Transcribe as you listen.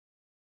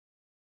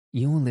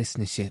Your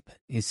listenership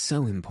is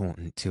so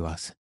important to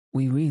us.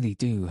 We really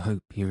do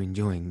hope you're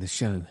enjoying the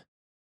show.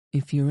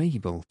 If you're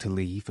able to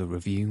leave a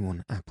review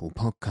on Apple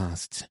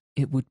Podcasts,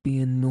 it would be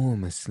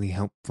enormously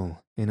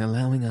helpful in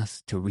allowing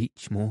us to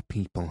reach more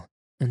people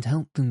and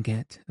help them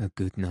get a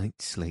good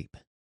night's sleep.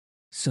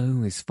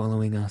 So is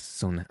following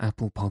us on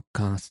Apple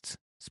Podcasts,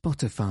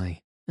 Spotify,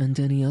 and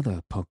any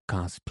other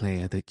podcast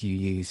player that you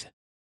use.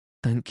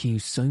 Thank you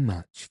so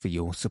much for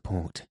your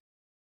support.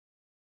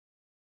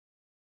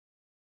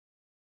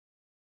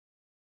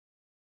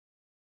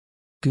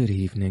 Good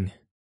evening.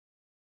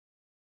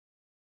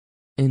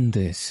 In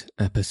this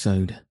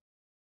episode,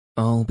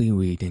 I'll be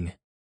reading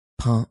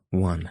Part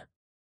 1,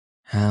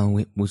 How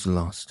It Was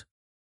Lost,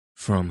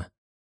 from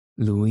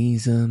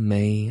Louisa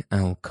May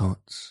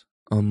Alcott's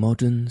A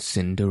Modern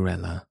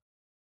Cinderella,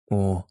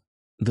 or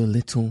The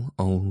Little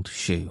Old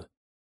Shoe.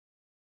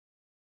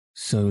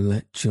 So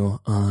let your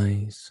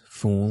eyes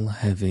fall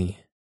heavy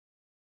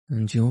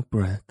and your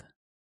breath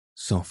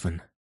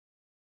soften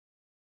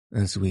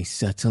as we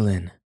settle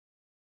in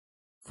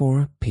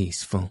for a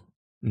peaceful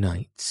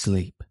night's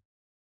sleep.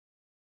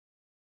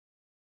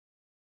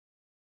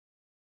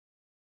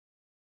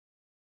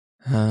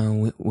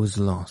 How It Was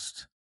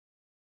Lost.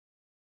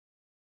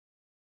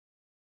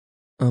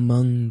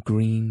 Among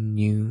green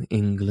New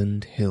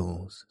England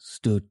hills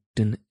stood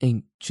an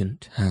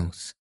ancient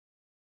house,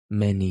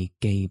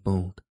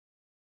 many-gabled,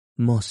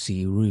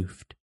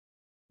 mossy-roofed,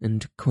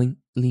 and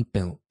quaintly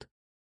built,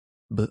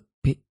 but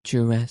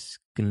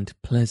picturesque and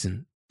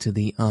pleasant to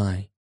the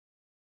eye,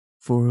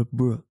 for a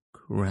brook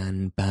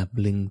ran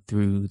babbling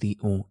through the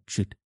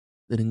orchard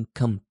that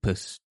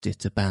encompassed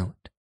it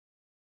about.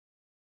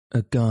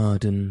 A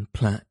garden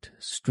plat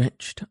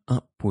stretched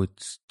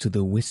upwards to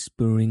the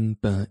whispering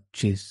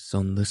birches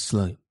on the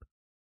slope,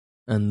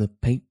 and the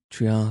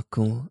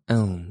patriarchal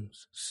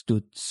elms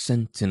stood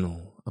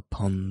sentinel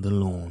upon the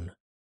lawn,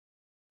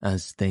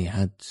 as they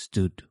had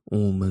stood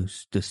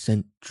almost a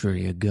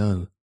century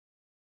ago,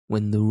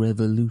 when the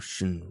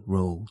Revolution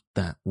rolled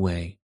that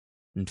way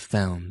and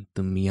found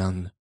them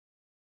young.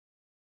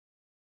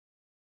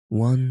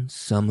 One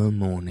summer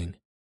morning,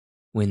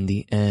 when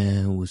the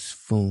air was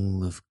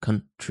full of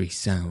country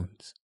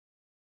sounds,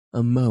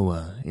 a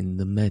mower in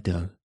the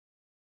meadow,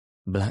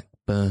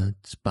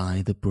 blackbirds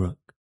by the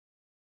brook,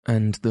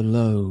 and the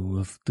low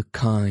of the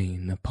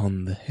kine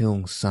upon the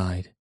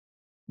hillside,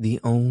 the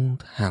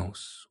old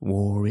house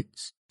wore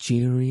its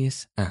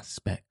cheeriest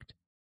aspect,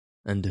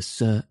 and a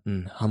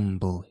certain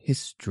humble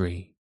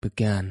history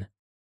began.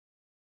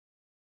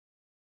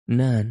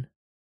 Nan?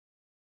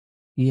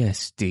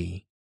 Yes,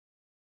 Dee.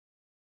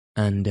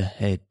 And a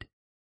head,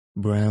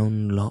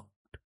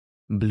 brown-locked,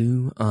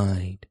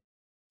 blue-eyed,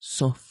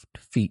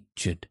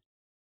 soft-featured,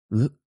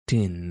 looked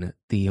in at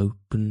the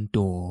open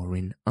door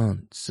in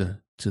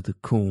answer to the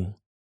call.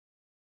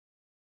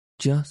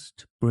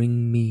 Just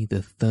bring me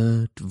the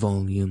 3rd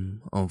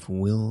volume of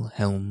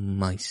Wilhelm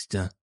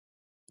Meister.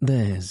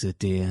 There's a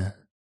dear.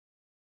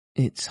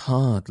 It's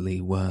hardly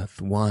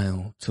worth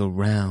while to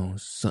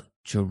rouse such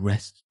a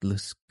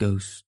restless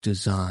ghost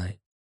as I,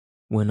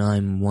 when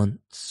I'm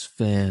once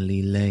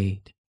fairly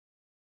laid.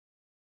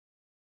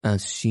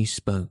 As she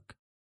spoke,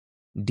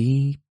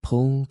 Dee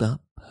pulled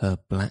up her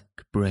black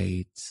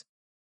braids,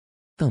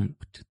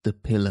 thumped the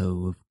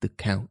pillow of the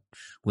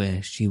couch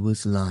where she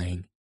was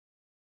lying,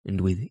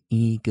 and with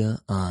eager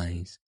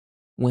eyes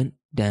went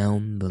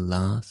down the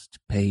last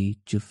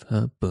page of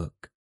her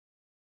book.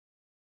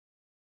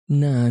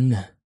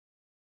 Nan.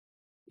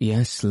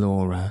 Yes,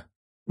 Laura,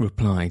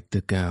 replied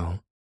the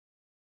girl,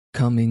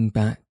 coming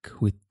back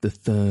with the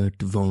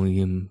 3rd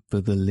volume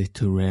for the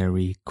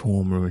literary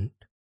cormorant,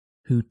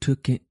 who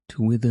took it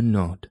with a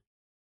nod,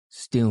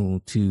 still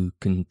too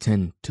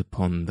content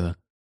upon the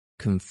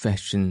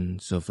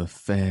Confessions of a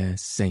Fair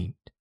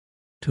Saint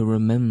to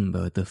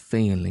remember the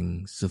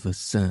failings of a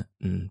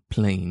certain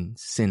plain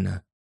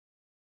sinner.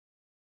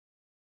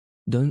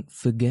 Don't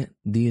forget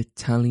the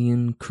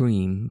Italian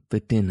cream for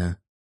dinner.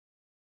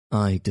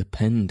 I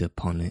depend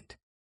upon it,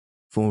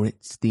 for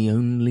it's the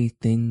only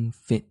thing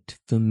fit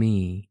for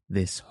me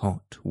this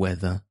hot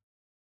weather.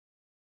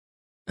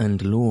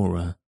 And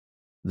Laura,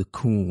 the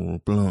cool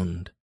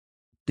blonde,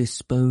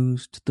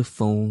 disposed the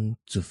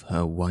folds of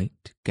her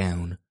white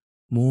gown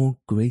more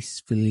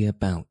gracefully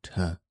about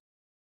her,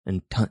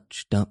 and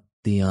touched up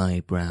the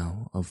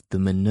eyebrow of the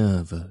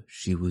Minerva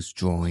she was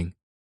drawing.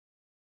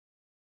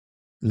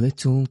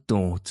 Little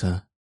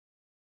daughter.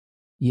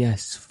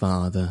 Yes,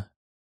 father.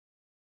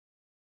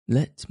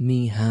 Let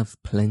me have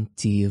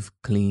plenty of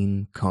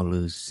clean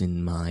collars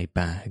in my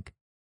bag,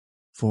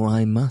 for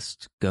I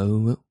must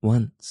go at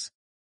once,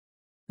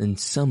 and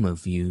some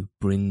of you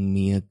bring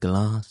me a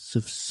glass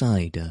of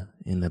cider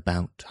in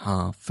about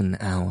half an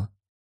hour.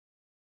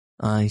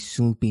 I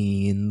shall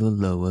be in the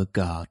lower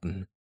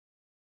garden.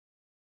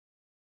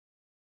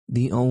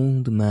 The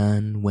old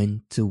man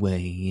went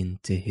away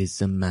into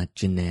his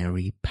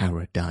imaginary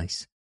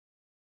paradise,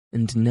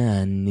 and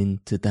Nan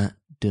into that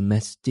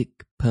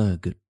domestic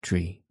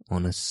purgatory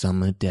on a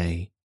summer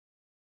day,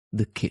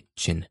 the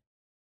kitchen.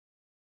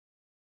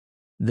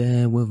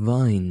 There were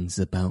vines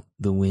about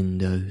the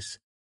windows,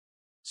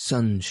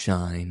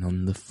 sunshine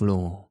on the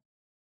floor,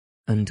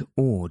 and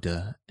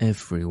order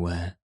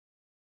everywhere.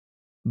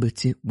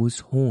 But it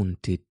was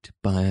haunted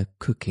by a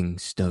cooking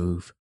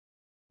stove,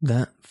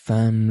 that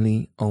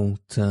family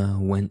altar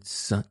whence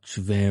such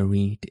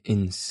varied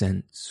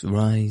incense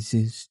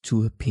rises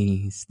to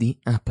appease the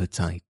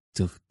appetite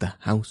of the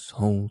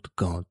household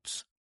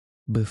gods,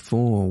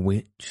 before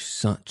which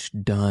such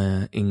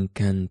dire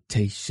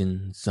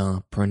incantations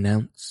are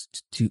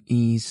pronounced to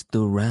ease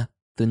the wrath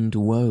and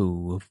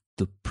woe of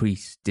the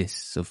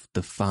priestess of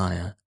the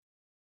fire,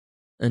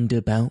 and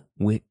about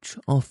which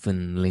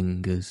often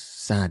lingers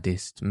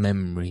saddest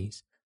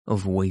memories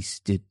of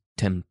wasted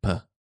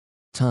temper,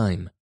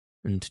 time,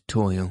 and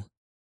toil.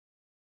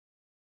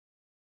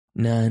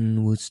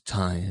 Nan was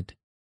tired,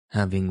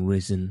 having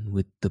risen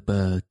with the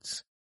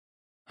birds,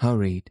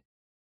 hurried,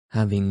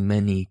 having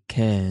many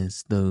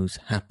cares those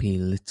happy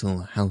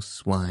little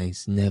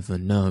housewives never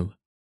know,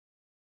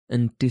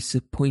 and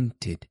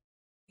disappointed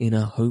in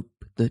a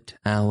hope that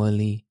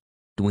hourly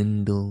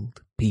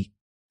dwindled, peaked,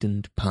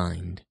 and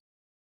pined.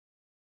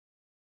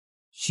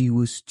 She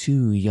was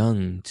too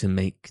young to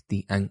make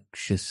the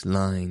anxious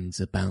lines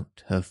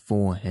about her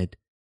forehead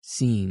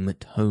seem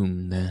at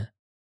home there,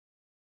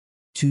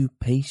 too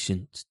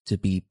patient to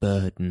be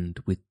burdened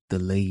with the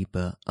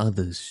labour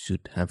others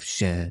should have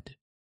shared,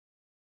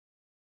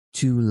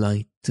 too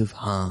light of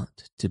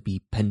heart to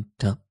be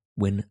pent up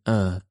when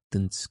earth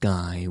and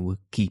sky were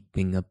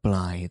keeping a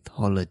blithe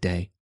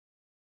holiday.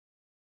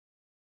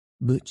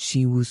 But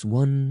she was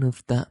one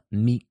of that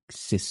meek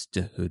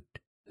sisterhood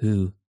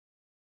who,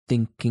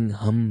 thinking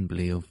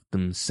humbly of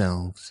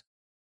themselves,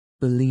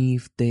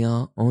 believe they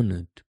are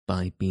honoured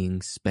by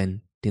being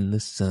spent in the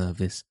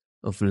service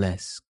of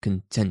less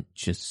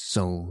contentious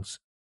souls,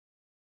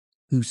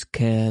 whose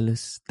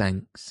careless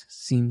thanks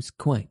seems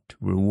quite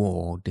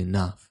reward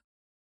enough.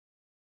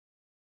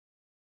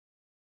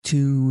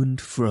 To and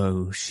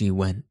fro she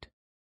went,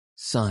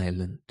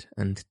 silent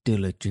and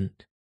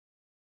diligent,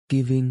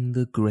 giving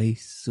the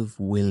grace of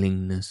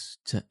willingness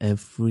to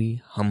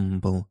every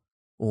humble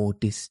or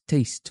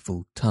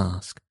distasteful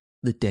task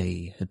the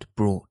day had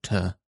brought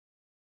her.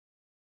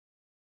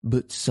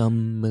 But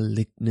some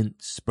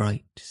malignant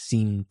sprite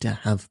seemed to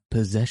have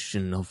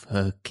possession of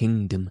her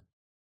kingdom,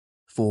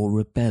 for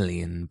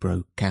rebellion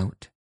broke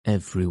out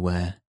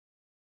everywhere.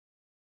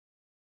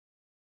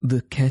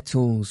 The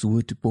kettles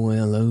would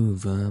boil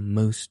over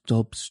most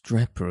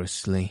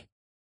obstreperously.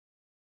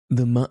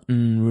 The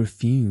mutton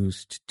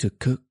refused to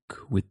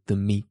cook with the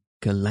meek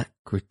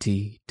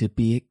alacrity to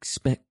be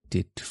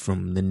expected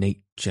from the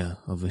nature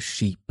of a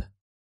sheep.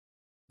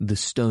 The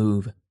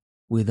stove,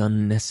 with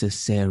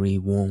unnecessary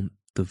warmth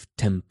of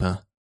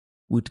temper,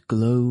 would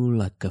glow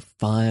like a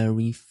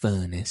fiery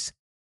furnace.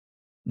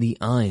 The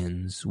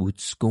irons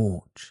would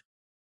scorch,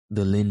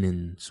 the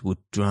linens would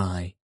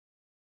dry,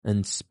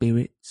 and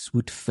spirits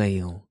would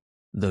fail,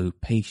 though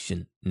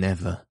patient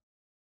never.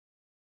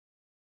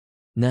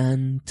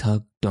 Nan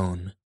tugged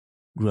on,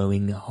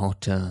 growing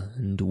hotter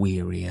and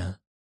wearier,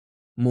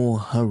 more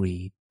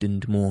hurried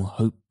and more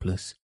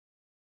hopeless,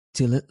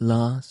 till at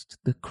last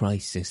the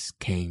crisis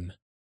came.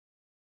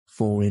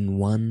 For in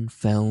one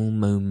fell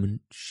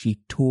moment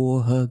she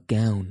tore her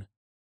gown,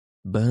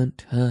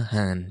 burnt her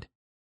hand,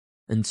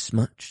 and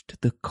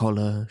smutched the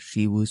collar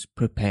she was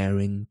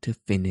preparing to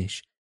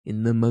finish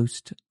in the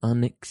most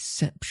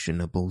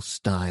unexceptionable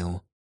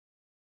style.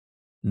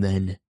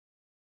 Then,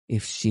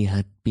 if she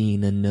had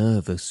been a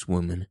nervous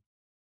woman,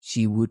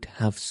 she would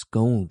have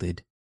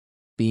scolded.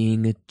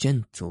 Being a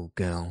gentle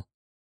girl,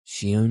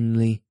 she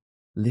only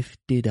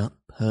lifted up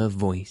her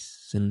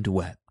voice and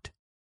wept.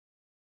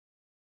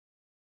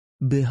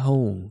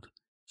 Behold,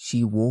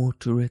 she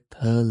watereth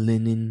her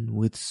linen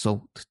with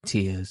salt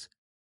tears,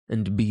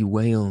 and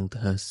bewailed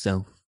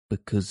herself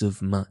because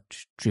of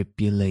much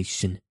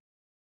tribulation.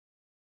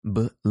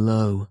 But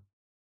lo,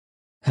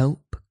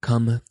 help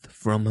cometh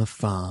from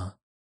afar.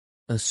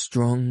 A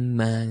strong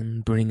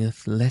man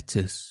bringeth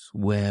lettuce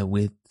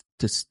wherewith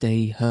to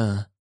stay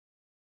her,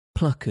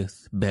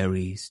 plucketh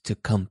berries to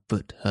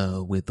comfort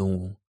her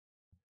withal,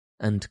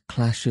 and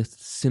clasheth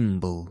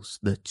cymbals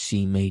that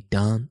she may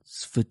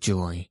dance for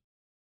joy.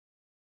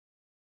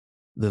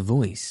 The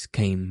voice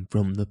came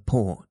from the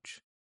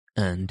porch,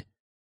 and,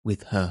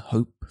 with her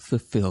hope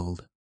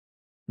fulfilled,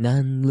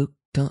 Nan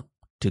looked up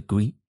to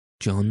greet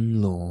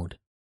John Lord,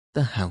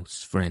 the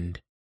house friend,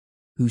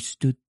 who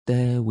stood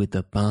there with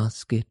a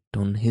basket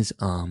on his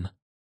arm,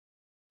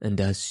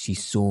 and as she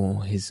saw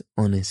his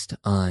honest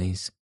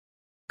eyes,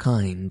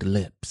 kind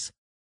lips,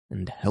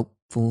 and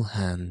helpful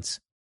hands,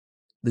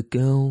 the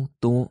girl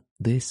thought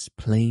this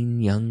plain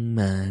young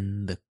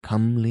man the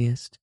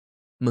comeliest,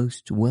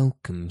 most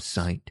welcome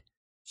sight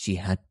she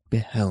had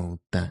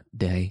beheld that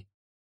day.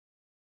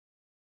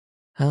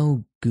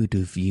 How good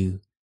of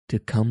you to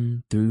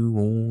come through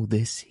all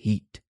this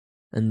heat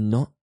and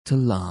not to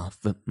laugh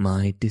at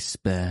my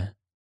despair,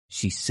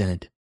 she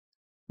said,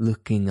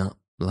 looking up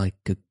like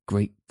a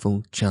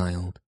grateful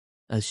child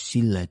as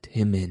she led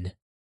him in.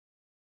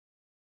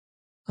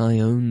 I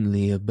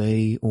only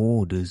obey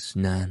orders,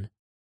 Nan,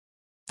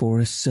 for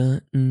a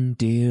certain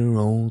dear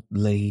old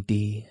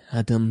lady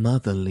had a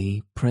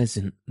motherly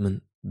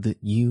presentiment that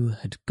you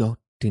had got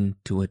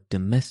into a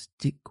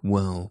domestic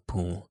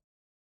whirlpool,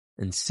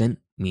 and sent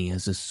me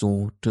as a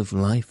sort of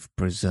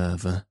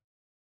life-preserver.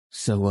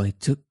 So I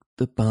took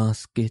the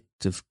basket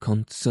of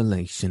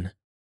consolation,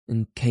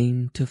 and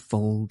came to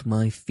fold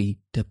my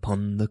feet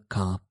upon the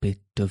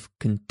carpet of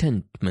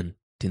contentment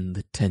in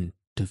the tent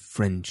of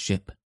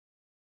friendship.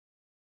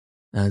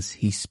 As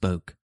he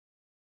spoke,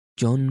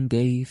 John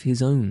gave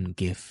his own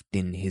gift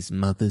in his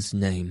mother's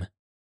name,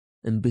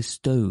 and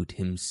bestowed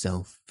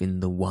himself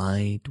in the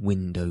wide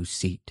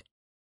window-seat,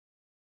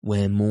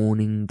 where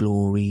morning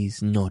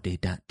glories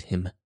nodded at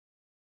him,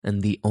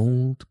 and the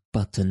old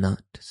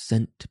butternut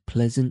sent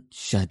pleasant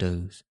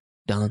shadows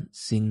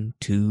dancing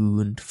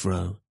to and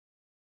fro.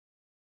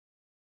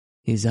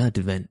 His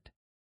advent,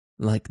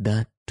 like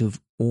that of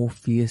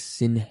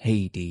Orpheus in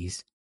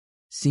Hades,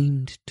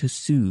 seemed to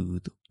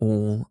soothe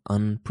all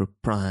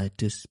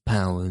unpropitious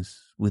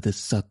powers with a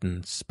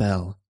sudden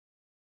spell.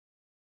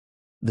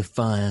 The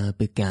fire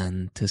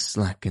began to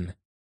slacken,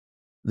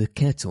 the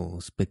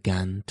kettles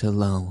began to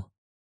lull,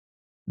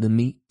 the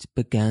meat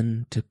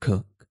began to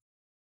cook,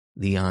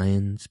 the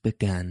irons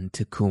began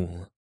to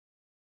cool,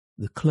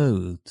 the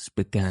clothes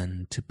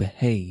began to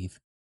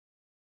behave,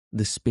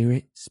 the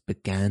spirits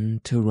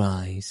began to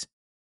rise,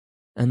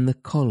 and the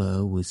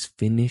collar was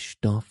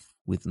finished off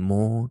with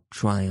more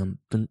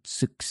triumphant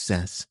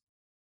success.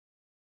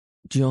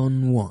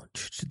 John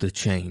watched the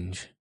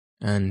change,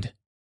 and,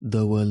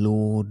 though a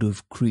lord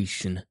of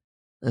Cretan,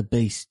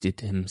 abasted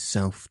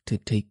himself to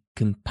take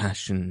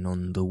compassion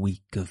on the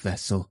weaker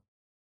vessel,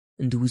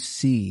 and was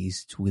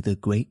seized with a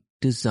great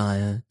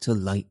desire to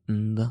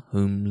lighten the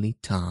homely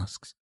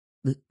tasks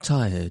that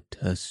tired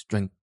her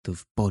strength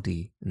of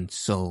body and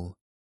soul.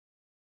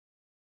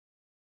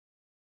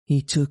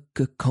 He took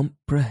a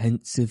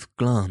comprehensive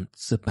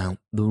glance about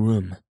the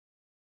room,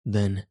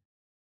 then,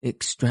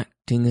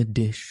 extracting a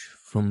dish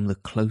from the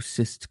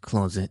closest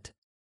closet,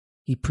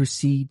 he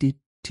proceeded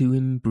to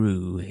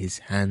imbrue his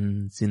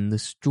hands in the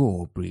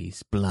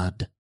strawberry's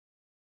blood.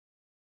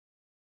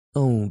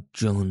 "Oh,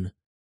 John,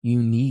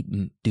 you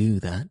needn't do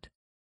that.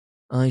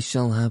 I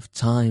shall have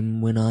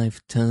time when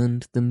I've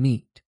turned the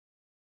meat,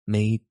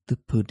 made the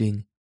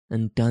pudding,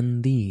 and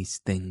done these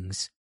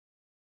things.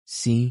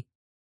 See,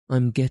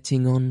 I'm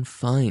getting on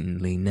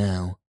finely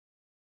now.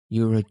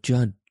 You're a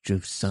judge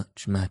of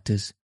such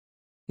matters.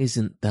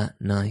 Isn't that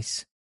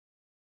nice?"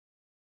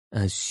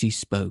 As she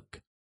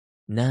spoke,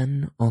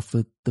 Nan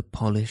offered the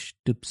polished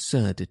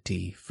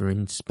absurdity for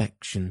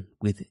inspection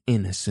with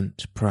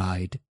innocent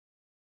pride.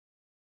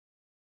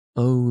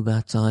 "Oh,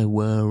 that I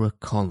were a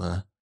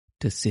collar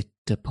to sit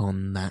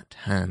upon that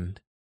hand,"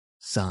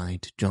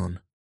 sighed John,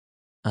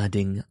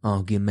 adding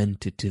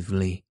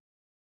argumentatively,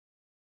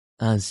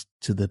 "As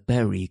to the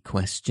berry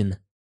question,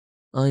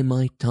 I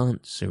might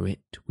answer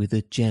it with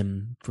a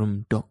gem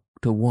from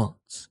Dr.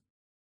 Watts,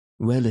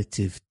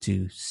 relative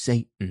to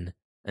Satan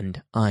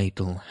and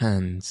idle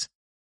hands,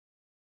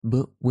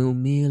 but will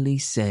merely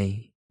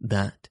say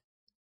that,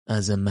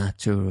 as a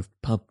matter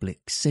of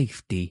public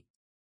safety,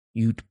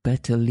 you'd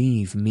better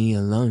leave me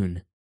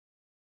alone,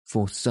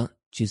 for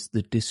such is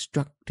the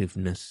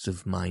destructiveness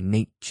of my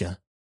nature,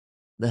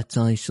 that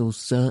I shall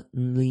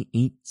certainly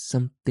eat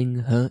something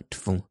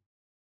hurtful,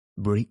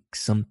 break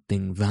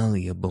something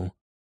valuable,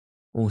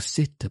 or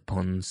sit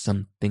upon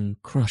something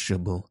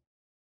crushable,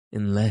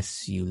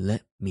 unless you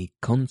let me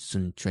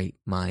concentrate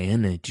my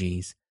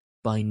energies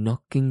by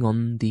knocking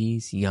on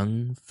these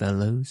young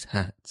fellows'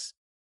 hats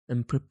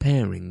and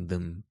preparing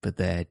them for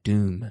their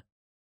doom."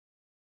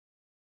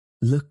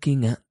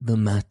 Looking at the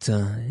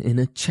matter in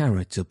a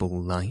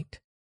charitable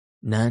light,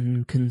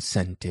 Nan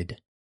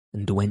consented,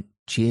 and went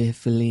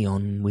cheerfully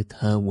on with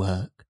her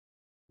work,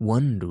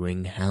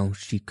 wondering how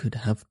she could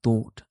have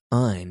thought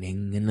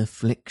ironing an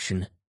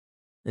affliction,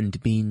 and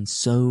been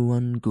so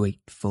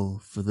ungrateful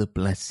for the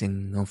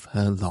blessing of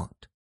her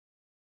lot.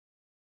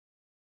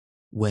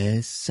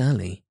 "Where's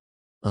Sally?"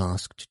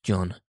 asked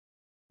John,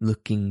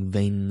 looking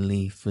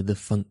vainly for the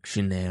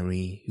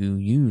functionary who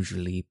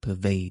usually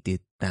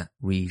pervaded that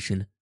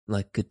region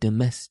like a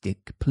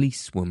domestic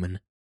policewoman,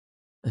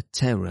 a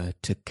terror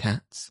to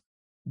cats,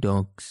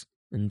 dogs,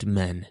 and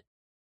men.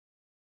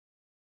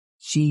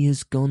 "She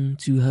has gone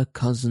to her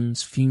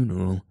cousin's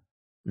funeral,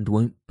 and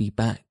won't be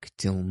back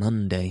till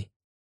Monday.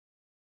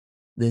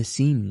 There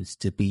seems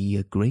to be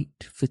a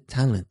great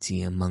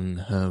fatality among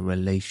her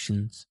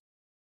relations,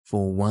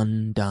 for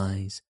one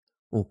dies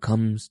or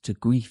comes to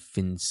grief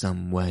in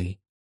some way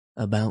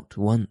about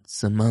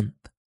once a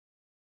month.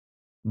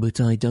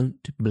 But I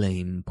don't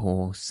blame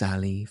poor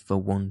Sally for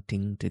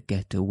wanting to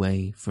get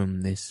away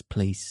from this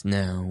place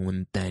now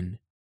and then.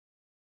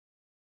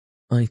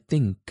 I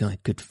think I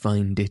could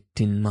find it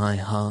in my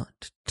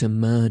heart to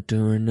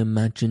murder an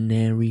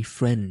imaginary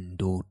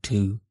friend or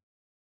two,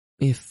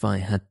 if I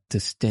had to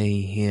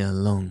stay here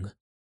long."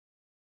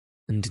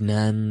 And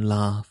Nan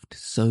laughed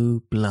so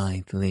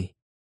blithely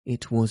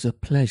it was a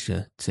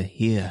pleasure to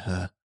hear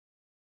her.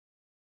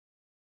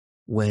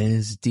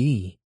 "Where's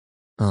Dee?"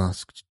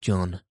 asked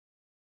John,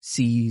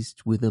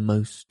 seized with a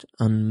most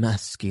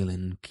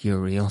unmasculine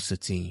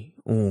curiosity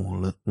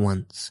all at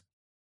once.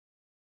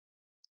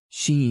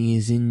 "She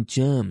is in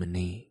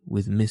Germany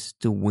with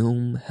Mr.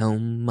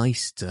 Wilhelm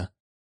Meister,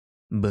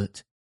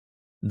 but,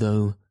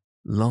 though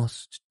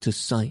lost to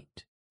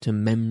sight, to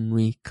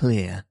memory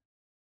clear,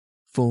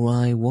 for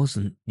I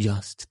wasn't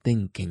just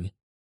thinking,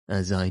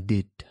 as I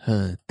did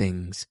her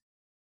things,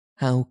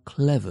 how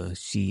clever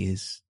she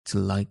is to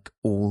like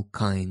all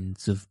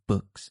kinds of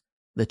books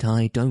that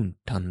I don't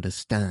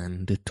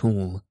understand at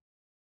all,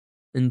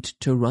 and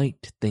to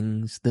write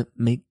things that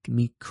make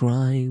me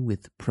cry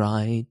with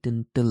pride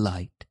and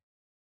delight.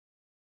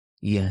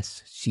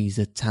 Yes, she's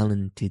a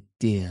talented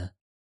dear,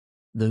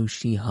 though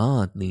she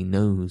hardly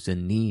knows a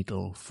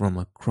needle from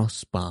a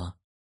crossbar,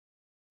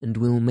 and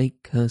will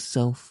make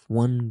herself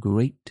one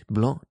great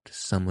blot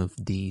some of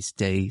these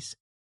days,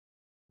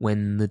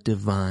 when the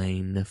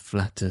divine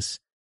afflatus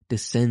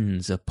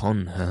descends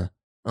upon her,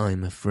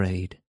 I'm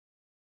afraid."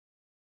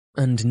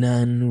 And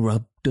Nan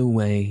rubbed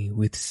away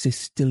with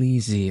sisterly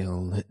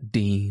zeal at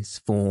Dee's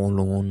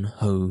forlorn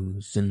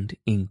hose and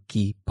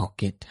inky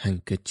pocket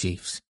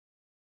handkerchiefs.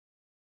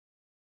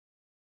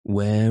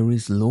 "Where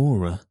is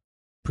Laura?"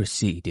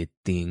 proceeded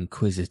the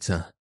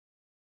Inquisitor.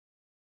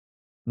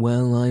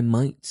 "Well, I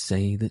might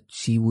say that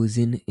she was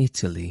in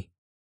Italy,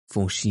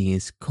 for she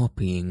is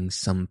copying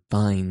some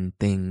fine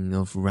thing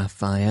of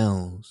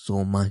Raphael's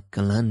or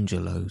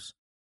Michelangelo's,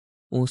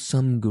 or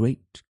some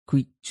great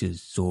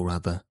creatures or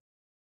other,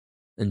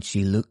 and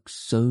she looks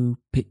so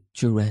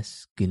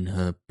picturesque in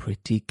her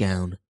pretty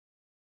gown,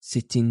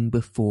 sitting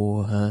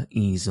before her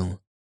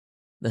easel,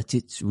 that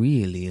it's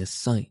really a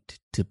sight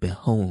to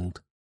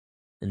behold,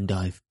 and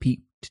I've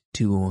peeped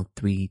 2 or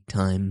 3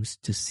 times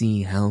to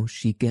see how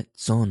she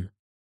gets on."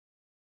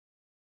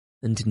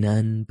 And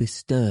Nan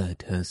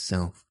bestirred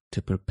herself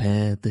to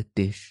prepare the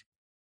dish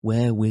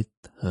wherewith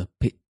her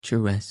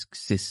picturesque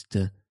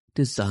sister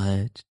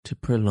desired to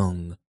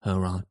prolong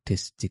her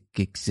artistic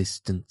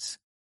existence.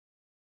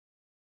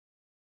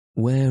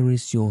 "Where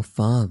is your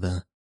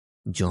father?"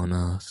 John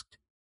asked,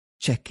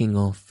 checking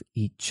off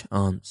each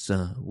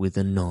answer with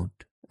a nod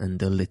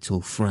and a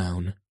little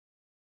frown.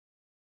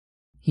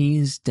 "He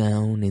is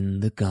down in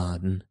the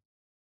garden,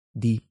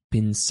 deep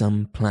in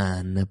some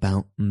plan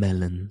about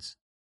melons,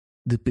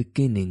 the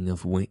beginning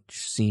of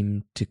which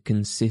seemed to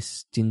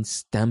consist in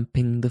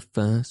stamping the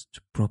first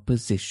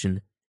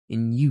proposition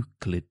in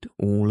Euclid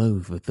all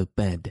over the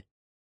bed,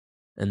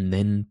 and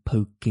then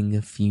poking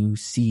a few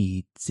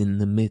seeds in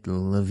the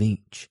middle of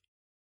each.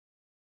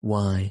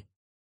 Why,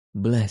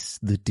 bless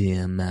the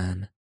dear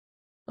man,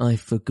 I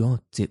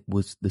forgot it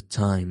was the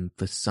time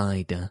for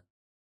cider.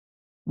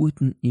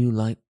 Wouldn't you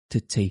like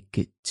to take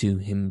it to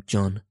him,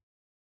 John?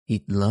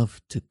 He'd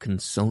love to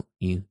consult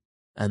you,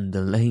 and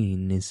the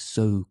lane is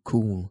so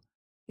cool,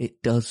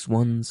 it does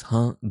one's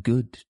heart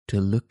good to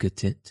look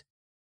at it."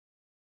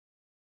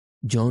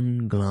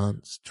 John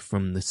glanced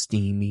from the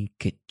steamy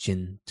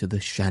kitchen to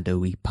the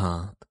shadowy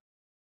path,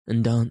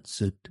 and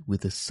answered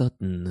with a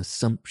sudden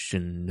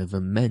assumption of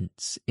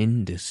immense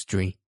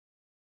industry.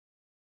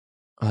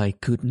 "I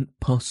couldn't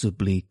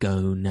possibly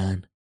go,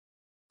 Nan.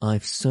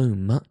 I've so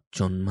much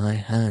on my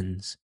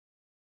hands.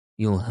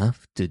 You'll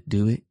have to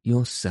do it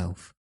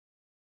yourself.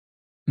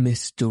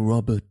 Mr.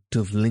 Robert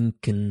of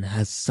Lincoln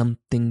has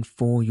something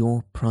for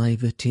your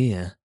private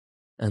ear,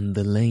 and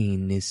the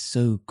lane is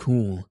so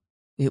cool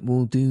it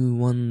will do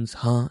one's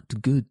heart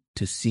good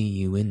to see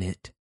you in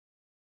it.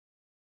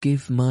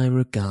 Give my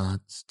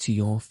regards to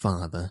your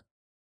father,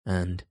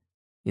 and,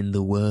 in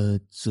the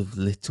words of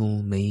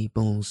little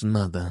Mabel's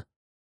mother,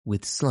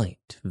 with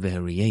slight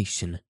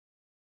variation,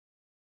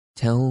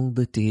 tell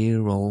the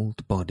dear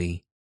old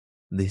body,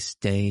 this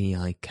day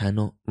I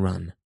cannot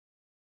run,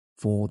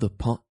 for the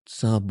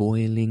pots are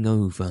boiling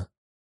over,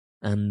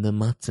 and the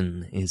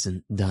mutton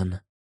isn't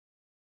done."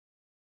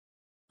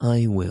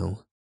 "I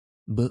will,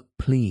 but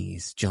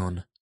please,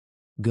 John,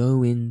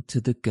 go in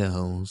to the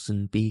girls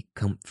and be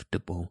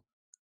comfortable,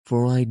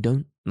 for I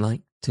don't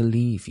like to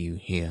leave you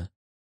here,"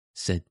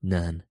 said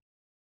Nan.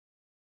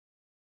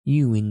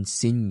 "You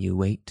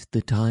insinuate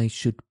that I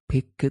should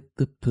pick at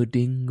the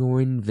pudding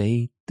or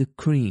invade the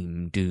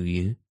cream, do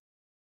you?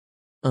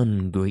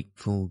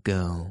 Ungrateful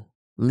girl,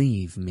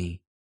 leave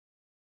me."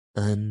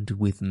 And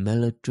with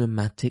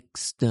melodramatic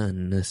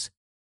sternness,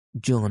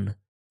 John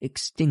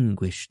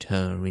extinguished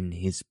her in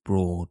his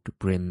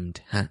broad-brimmed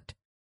hat,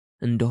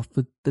 and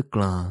offered the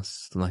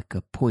glass like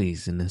a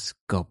poisonous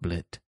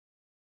goblet.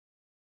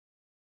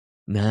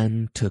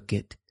 Nan took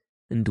it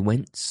and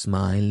went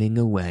smiling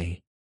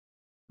away,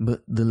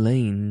 but the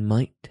lane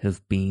might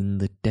have been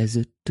the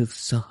desert of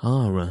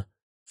Sahara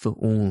for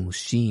all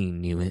she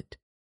knew it,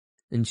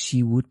 and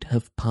she would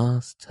have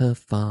passed her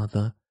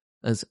father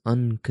as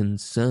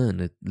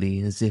unconcernedly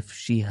as if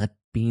she had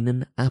been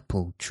an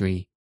apple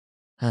tree,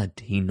 had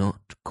he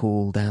not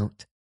called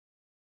out,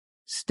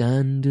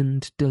 "Stand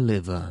and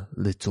deliver,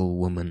 little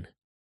woman."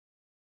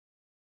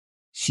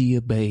 She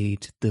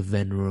obeyed the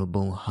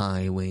venerable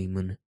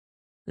highwayman,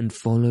 and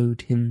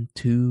followed him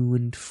to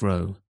and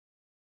fro,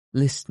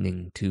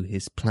 listening to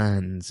his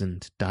plans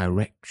and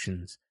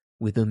directions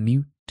with a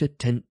mute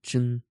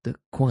attention that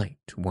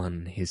quite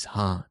won his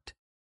heart.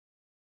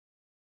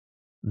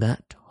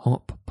 "That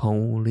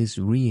hop-pole is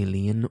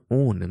really an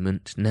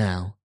ornament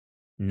now,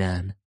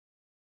 Nan.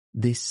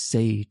 This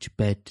sage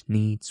bed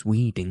needs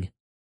weeding.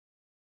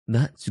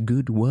 That's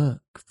good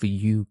work for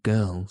you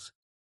girls,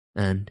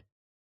 and,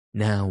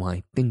 now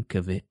I think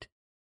of it,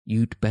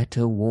 you'd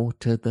better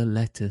water the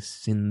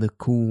lettuce in the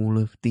cool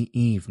of the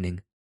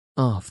evening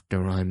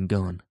after I'm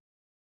gone."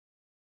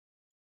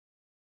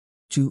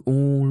 To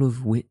all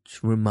of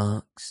which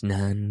remarks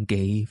Nan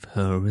gave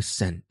her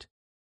assent.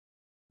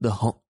 The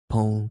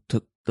hop-pole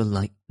took the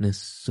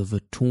likeness of a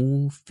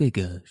tall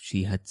figure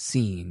she had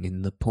seen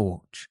in the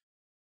porch.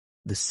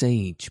 The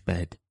sage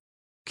bed,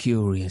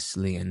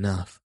 curiously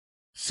enough,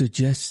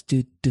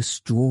 suggested the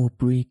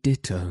strawberry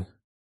ditto.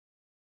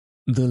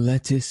 The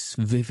lettuce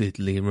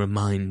vividly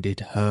reminded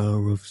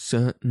her of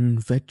certain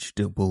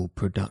vegetable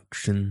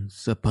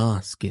productions a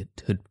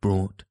basket had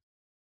brought,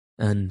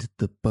 and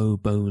the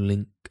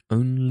bobolink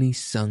only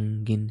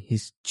sung in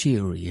his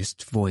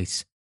cheeriest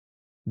voice,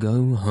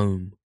 "Go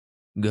home,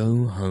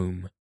 go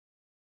home.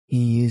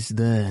 He is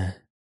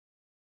there."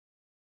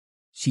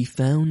 She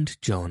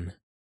found John,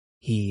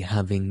 he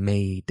having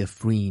made a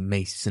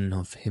Freemason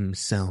of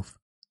himself,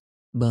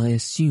 by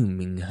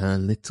assuming her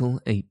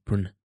little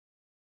apron,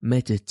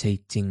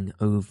 meditating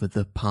over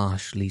the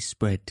partially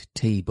spread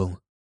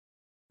table,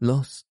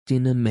 lost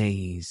in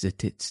amaze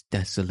at its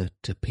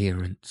desolate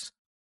appearance,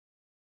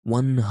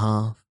 one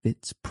half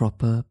its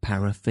proper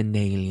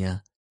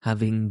paraphernalia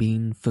having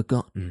been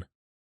forgotten,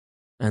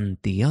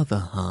 and the other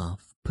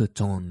half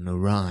put on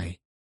awry.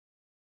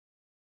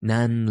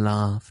 Nan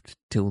laughed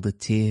till the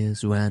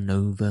tears ran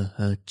over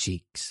her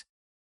cheeks,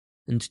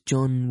 and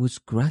John was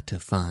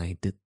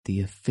gratified at the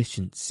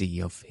efficiency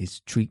of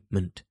his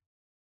treatment,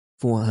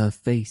 for her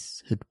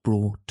face had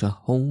brought a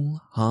whole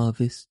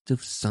harvest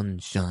of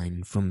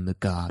sunshine from the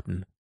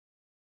garden,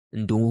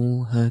 and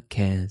all her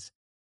cares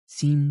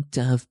seemed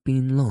to have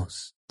been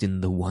lost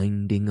in the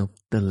winding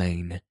of the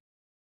lane.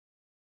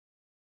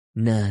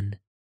 "Nan,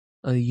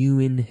 are you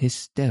in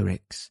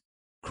hysterics?"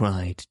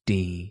 cried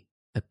Dee,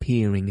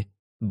 appearing,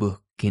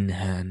 book in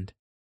hand.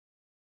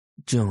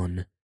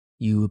 "John,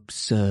 you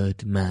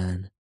absurd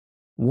man,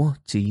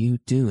 what are you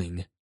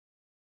doing?"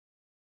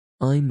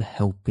 "I'm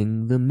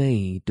helping the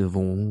maid of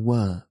all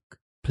work,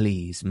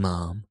 please,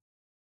 ma'am."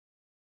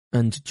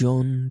 And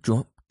John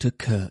dropped a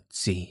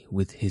curtsy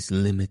with his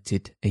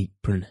limited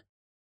apron.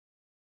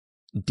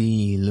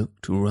 Dee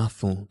looked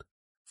ruffled,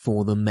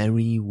 for the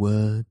merry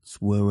words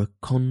were a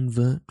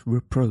convert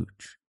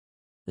reproach,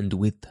 and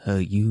with her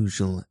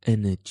usual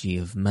energy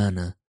of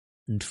manner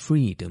and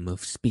freedom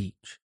of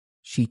speech,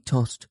 she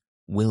tossed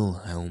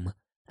Wilhelm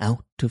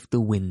out of the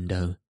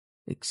window,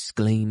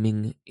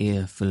 exclaiming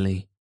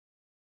earfully,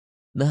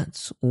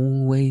 "That's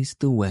always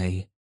the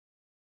way.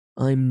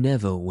 I'm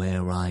never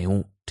where I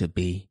ought to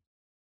be,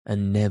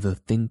 and never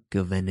think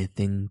of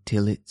anything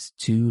till it's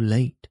too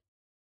late.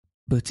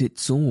 But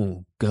it's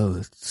all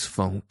Goethe's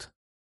fault.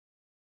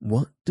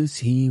 What does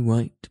he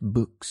write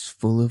books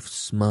full of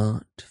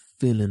smart,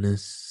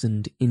 villainous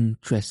and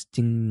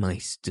interesting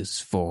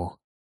meisters for?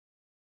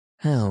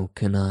 How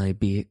can I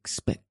be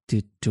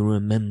expected to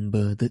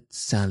remember that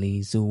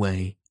Sally's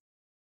away,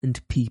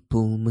 and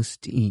people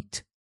must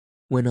eat,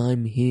 when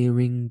I'm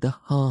hearing the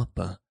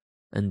harper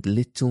and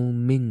little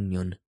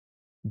mignon?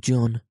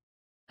 John,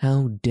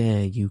 how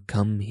dare you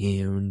come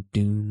here and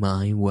do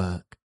my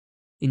work,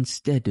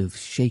 instead of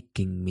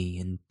shaking me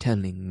and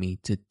telling me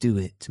to do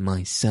it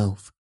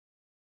myself?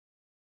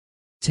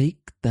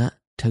 Take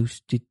that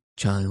toasted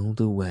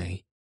child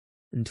away,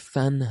 and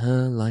fan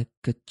her like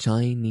a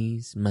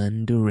Chinese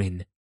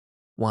mandarin,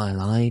 while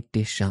I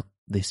dish up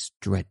this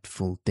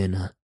dreadful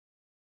dinner."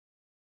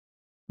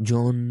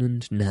 John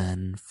and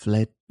Nan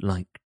fled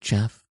like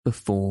chaff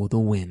before the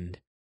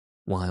wind,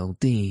 while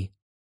Dee,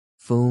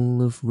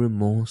 full of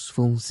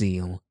remorseful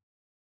zeal,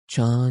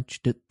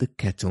 charged at the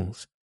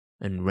kettles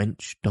and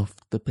wrenched off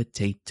the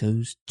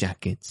potatoes'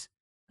 jackets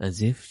as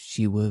if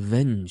she were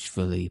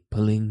vengefully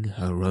pulling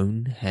her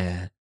own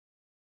hair.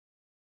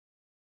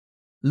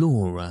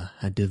 Laura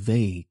had a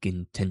vague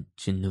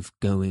intention of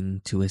going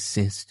to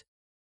assist,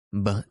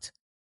 but,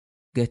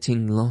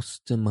 getting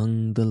lost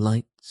among the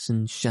lights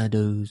and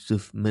shadows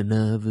of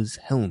Minerva's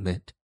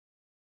helmet,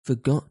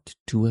 forgot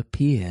to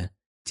appear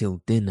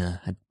till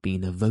dinner had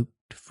been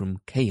evoked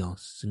from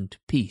chaos and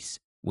peace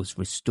was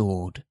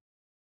restored.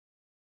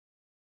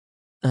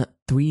 At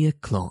 3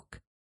 o'clock,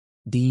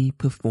 Dee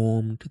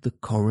performed the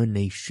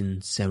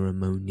coronation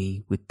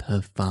ceremony with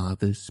her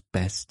father's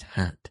best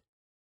hat.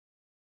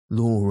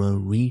 Laura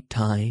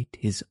retied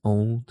his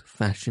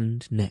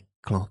old-fashioned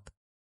neckcloth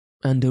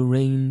and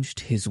arranged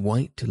his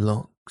white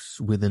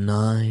locks with an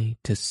eye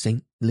to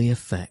saintly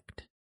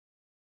effect.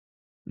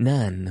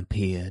 Nan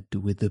appeared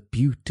with a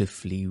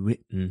beautifully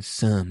written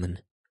sermon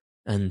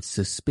and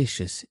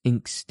suspicious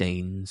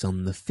inkstains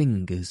on the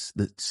fingers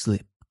that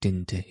slipped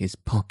into his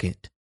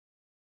pocket.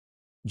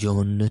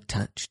 John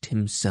attached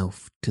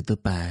himself to the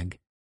bag,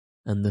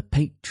 and the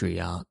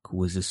patriarch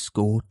was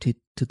escorted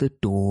to the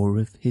door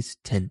of his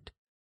tent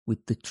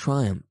with the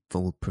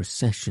triumphal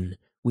procession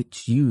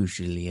which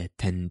usually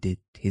attended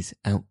his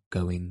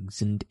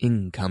outgoings and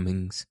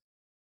incomings.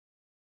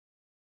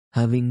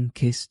 Having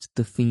kissed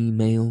the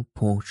female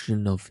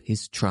portion of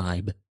his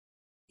tribe,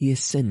 he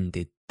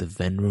ascended the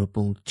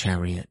venerable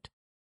chariot,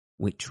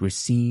 which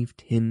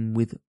received him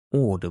with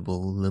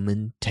audible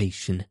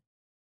lamentation,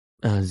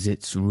 as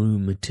its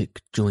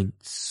rheumatic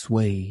joints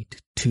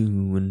swayed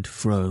to and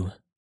fro.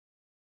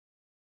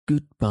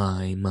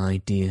 "Goodbye, my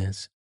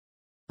dears.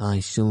 I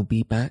shall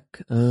be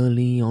back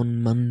early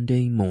on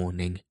Monday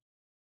morning,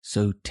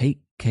 so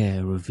take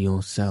care of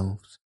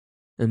yourselves,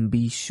 and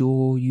be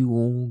sure you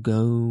all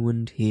go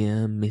and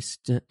hear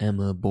Mr.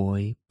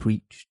 Emmaboy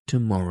preach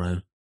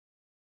tomorrow.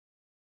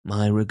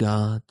 My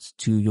regards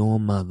to your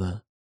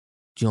mother,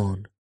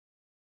 John.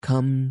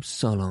 Come,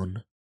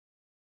 Solon."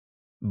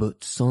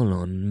 But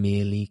Solon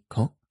merely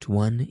cocked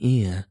one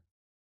ear,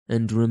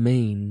 and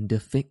remained a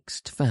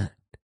fixed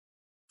fact,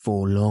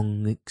 for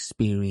long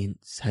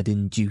experience had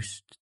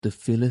induced the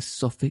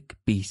philosophic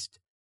beast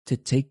to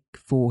take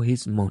for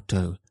his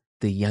motto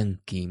the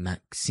Yankee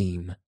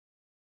maxim,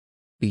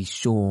 "Be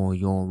sure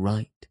you're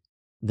right,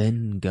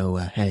 then go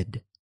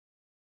ahead."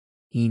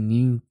 He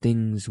knew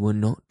things were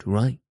not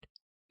right,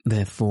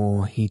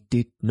 therefore he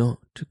did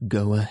not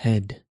go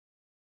ahead.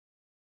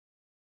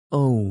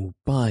 Oh,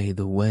 by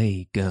the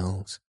way,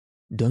 girls,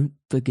 don't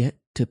forget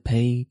to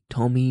pay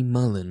Tommy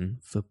Mullen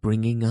for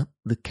bringing up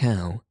the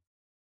cow.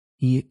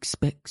 He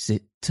expects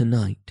it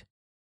tonight.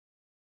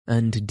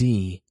 And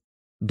Dee,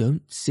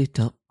 don't sit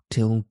up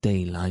till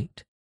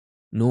daylight,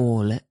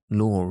 nor let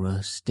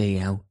Laura stay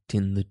out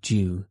in the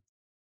dew.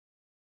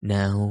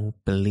 Now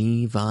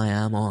believe I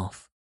am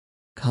off.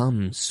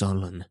 Come,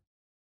 Solon.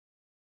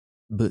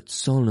 But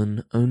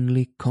Solon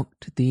only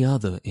cocked the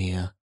other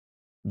ear,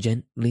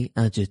 gently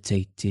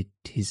agitated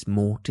his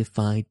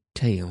mortified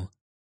tail,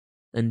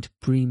 and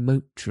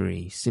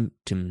premonitory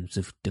symptoms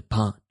of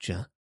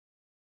departure,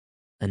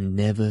 and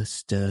never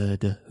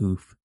stirred a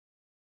hoof,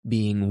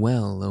 being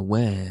well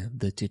aware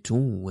that it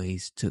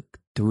always took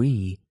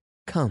 3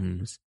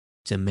 comes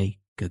to make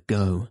a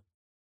go.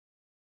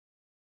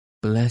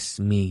 Bless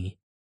me,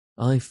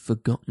 I've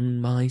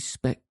forgotten my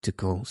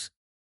spectacles.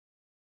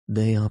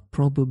 They are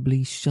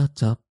probably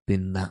shut up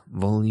in that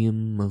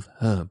volume of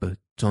Herbert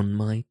on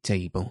my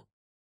table.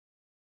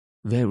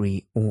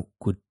 Very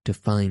awkward to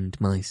find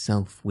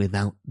myself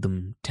without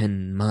them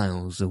 10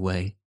 miles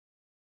away.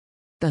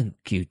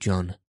 Thank you,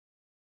 John.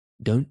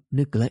 Don't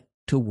neglect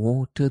to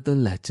water the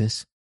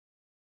lettuce.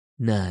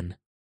 Nan,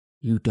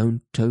 you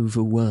don't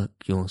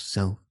overwork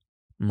yourself,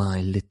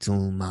 my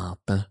little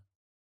Martha.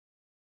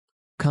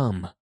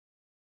 Come."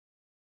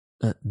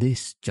 At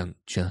this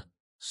juncture,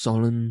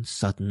 Solon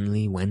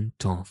suddenly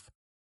went off,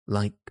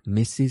 like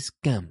Mrs.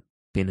 Gamp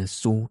in a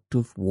sort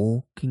of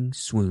walking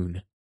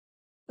swoon,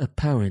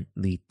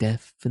 apparently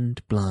deaf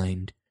and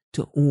blind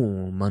to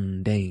all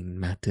mundane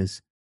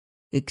matters,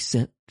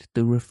 except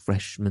the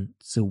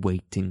refreshments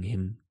awaiting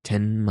him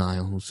 10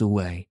 miles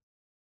away,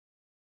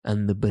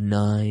 and the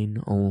benign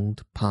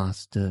old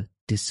pastor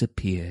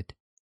disappeared,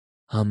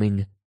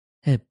 humming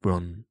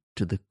Hebron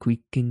to the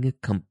creaking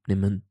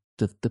accompaniment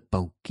of the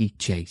bulky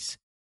chaise.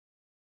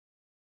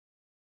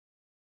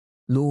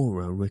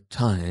 Laura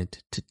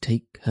retired to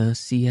take her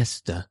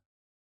siesta.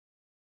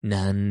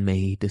 Nan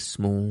made a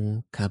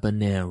small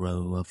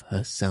cabanero of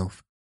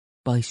herself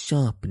by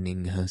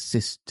sharpening her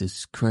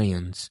sister's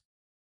crayons,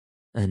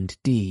 and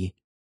Dee,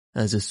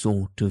 as a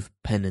sort of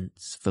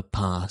penance for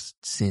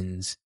past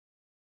sins,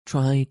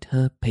 tried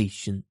her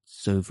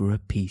patience over a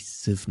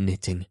piece of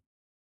knitting,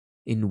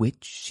 in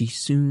which she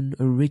soon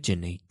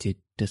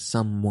originated a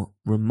somewhat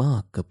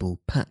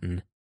remarkable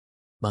pattern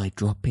by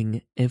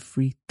dropping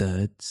every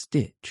 3rd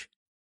stitch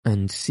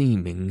and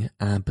seeming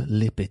ab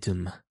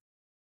libitum.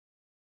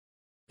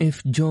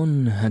 If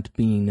John had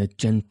been a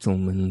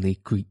gentlemanly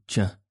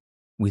creature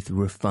with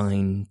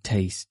refined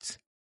tastes,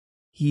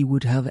 he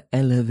would have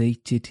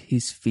elevated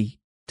his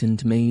feet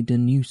and made a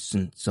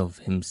nuisance of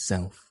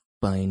himself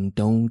by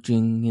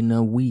indulging in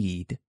a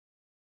weed.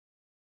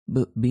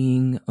 But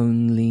being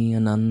only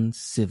an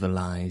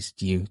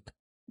uncivilized youth,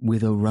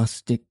 with a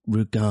rustic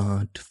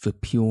regard for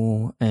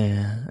pure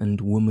air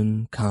and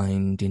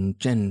womankind in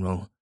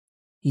general,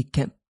 he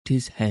kept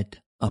his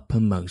head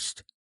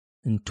uppermost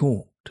and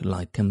talked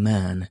like a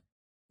man,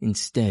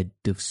 instead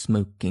of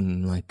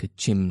smoking like a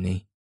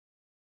chimney.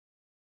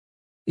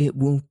 It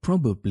will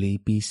probably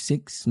be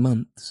 6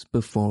 months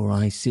before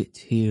I sit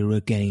here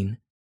again,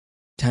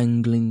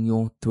 tangling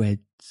your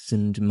threads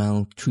and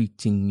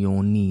maltreating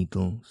your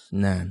needles,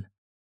 Nan.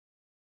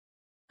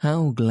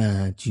 How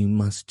glad you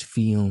must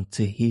feel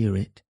to hear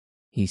it,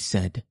 he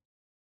said,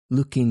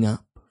 looking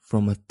up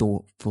from a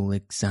thoughtful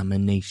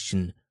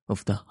examination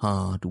of the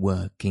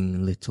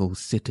hard-working little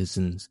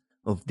citizens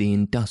of the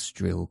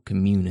industrial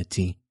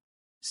community,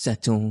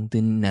 settled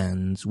in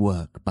Nan's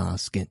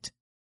work-basket.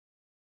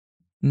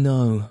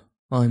 No,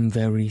 I'm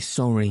very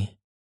sorry,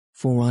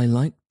 for I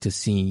like to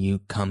see you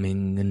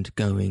coming and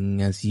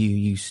going as you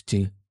used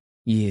to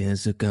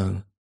years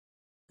ago,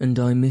 and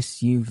I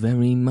miss you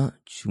very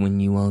much when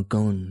you are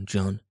gone,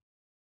 John,"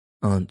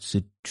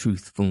 answered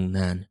truthful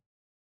Nan,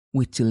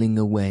 whittling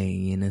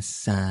away in a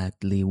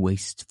sadly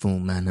wasteful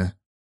manner,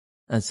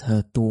 as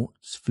her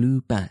thoughts flew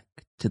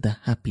back to the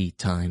happy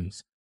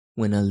times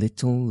when a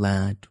little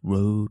lad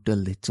rode a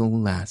little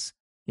lass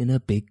in a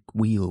big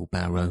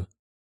wheelbarrow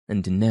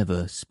and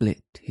never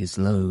split his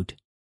load.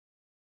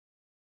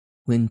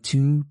 When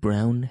two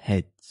brown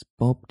heads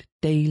bobbed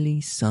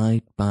daily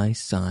side by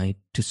side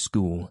to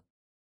school,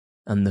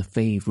 and the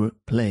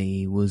favourite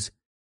play was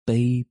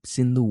Babes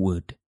in the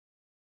Wood,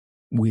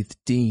 with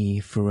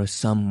Dee for a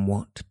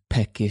somewhat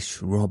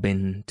peckish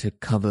Robin to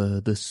cover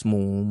the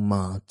small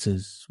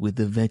martyrs with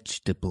the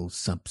vegetable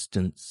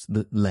substance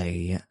that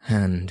lay at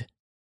hand.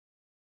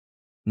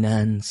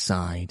 Nan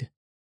sighed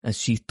as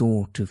she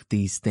thought of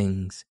these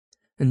things,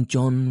 and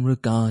John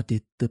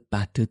regarded the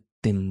battered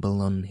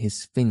thimble on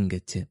his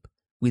fingertip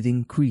with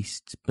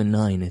increased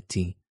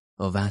benignity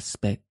of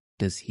aspect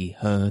as he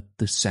heard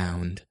the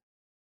sound.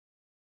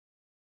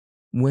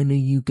 "When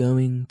are you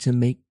going to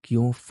make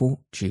your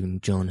fortune,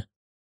 John,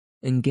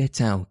 and get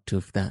out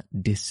of that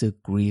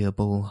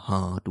disagreeable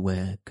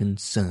hardware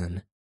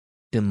concern?"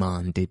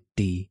 demanded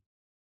Dee,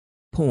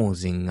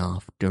 pausing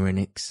after an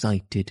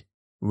excited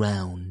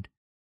round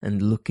and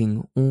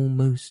looking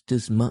almost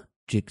as much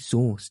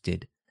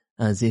exhausted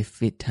as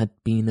if it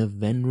had been a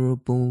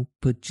venerable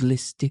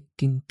pugilistic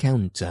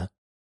encounter.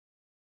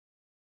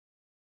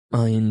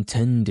 "I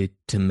intended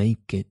to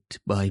make it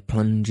by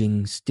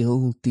plunging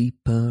still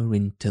deeper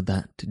into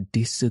that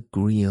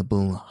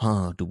disagreeable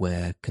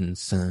hardware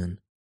concern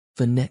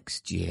for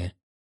next year,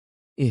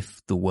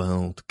 if the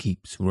world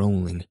keeps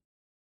rolling,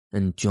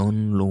 and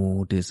John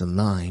Lord is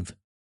alive.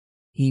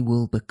 He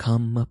will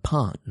become a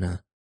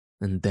partner,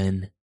 and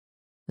then.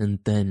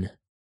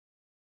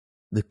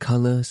 The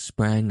colour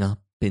sprang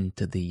up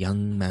into the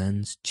young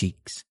man's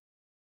cheeks.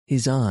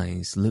 His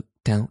eyes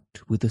looked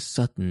out with a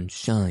sudden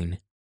shine,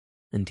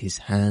 and his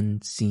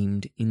hand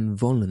seemed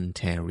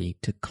involuntary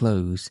to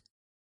close,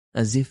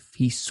 as if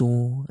he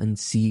saw and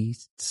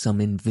seized some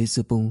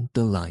invisible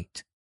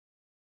delight.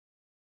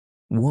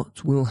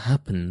 "What will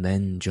happen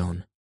then,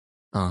 John?"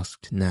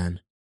 asked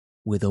Nan,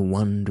 with a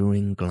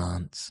wondering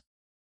glance.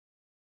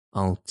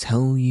 "I'll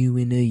tell you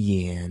in a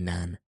year,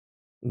 Nan.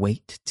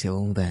 Wait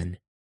till then."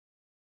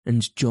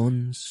 And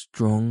John's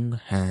strong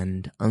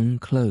hand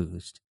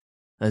unclosed,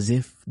 as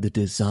if the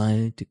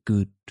desired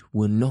good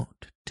were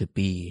not to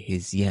be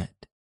his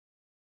yet.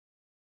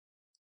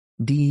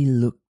 Dee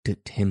looked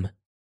at him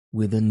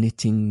with a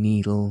knitting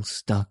needle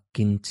stuck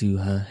into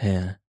her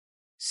hair,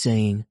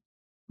 saying,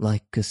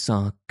 like a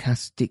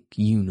sarcastic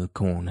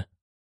unicorn,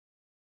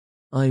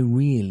 "I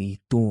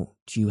really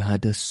thought you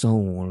had a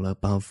soul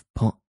above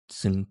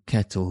pots and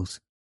kettles,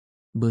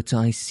 but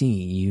I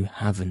see you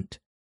haven't,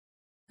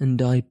 and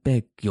I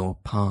beg your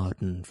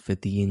pardon for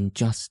the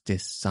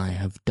injustice I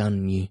have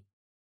done you."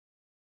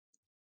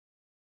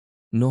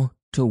 Not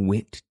a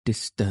whit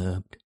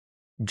disturbed,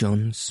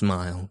 John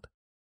smiled,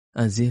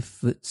 as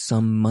if at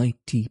some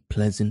mighty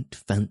pleasant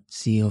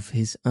fancy of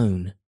his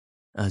own,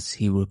 as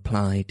he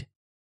replied,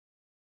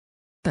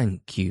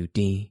 "Thank you,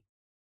 Dee.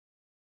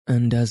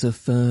 And as a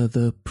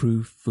further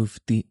proof of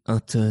the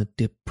utter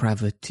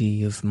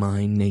depravity of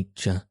my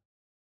nature,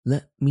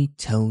 let me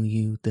tell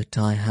you that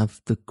I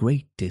have the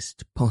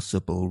greatest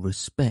possible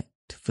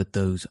respect for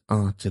those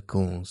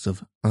articles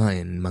of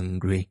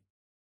ironmongery.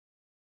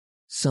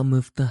 Some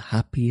of the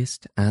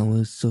happiest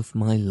hours of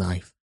my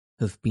life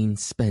have been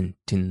spent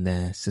in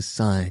their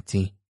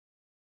society.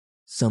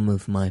 Some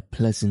of my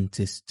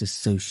pleasantest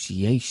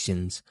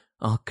associations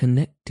are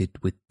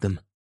connected with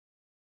them.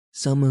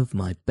 Some of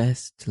my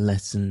best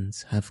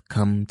lessons have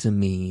come to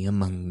me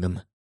among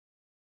them,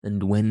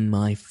 and when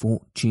my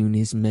fortune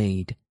is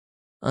made,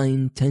 I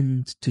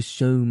intend to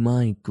show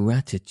my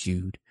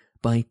gratitude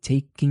by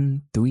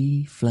taking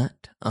 3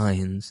 flat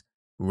irons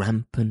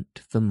rampant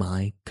for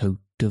my coat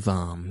of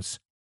arms."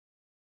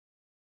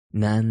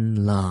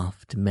 Nan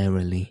laughed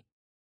merrily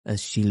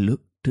as she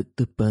looked at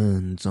the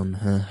burns on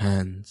her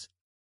hands,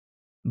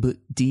 but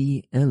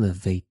Dee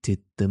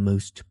elevated the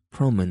most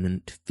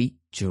prominent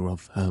feature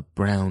of her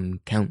brown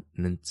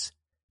countenance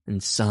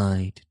and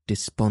sighed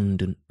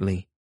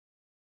despondently.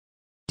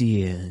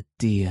 "Dear,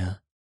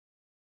 dear,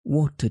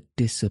 what a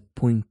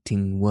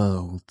disappointing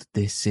world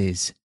this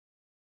is!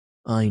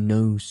 I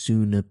no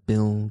sooner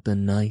build a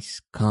nice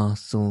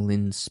castle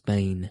in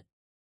Spain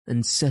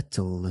and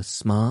settle a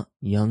smart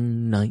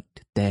young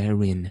knight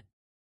therein,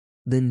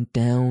 than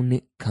down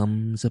it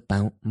comes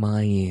about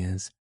my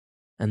ears,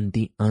 and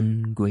the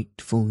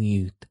ungrateful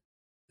youth,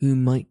 who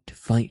might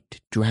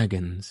fight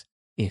dragons,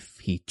 if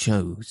he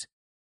chose,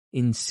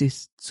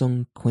 insists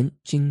on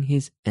quenching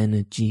his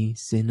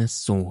energies in a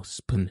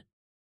saucepan,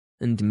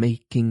 and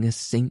making a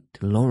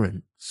St.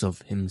 Lawrence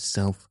of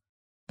himself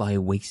by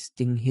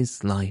wasting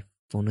his life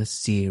on a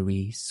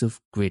series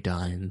of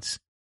gridirons.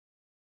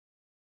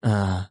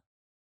 Ah,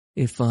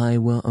 if I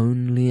were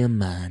only a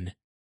man,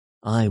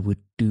 I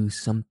would do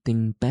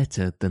something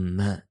better than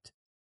that,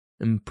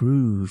 and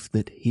prove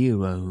that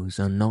heroes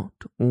are not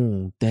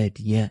all dead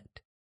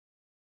yet.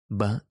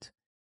 But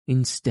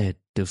instead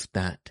of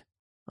that,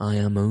 I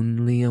am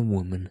only a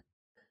woman,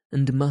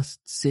 and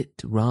must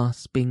sit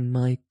rasping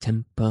my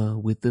temper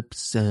with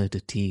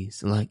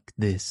absurdities like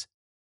this.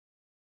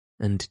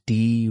 And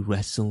Dee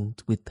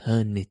wrestled with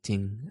her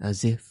knitting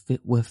as if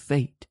it were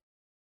fate,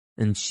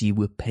 and she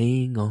were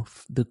paying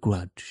off the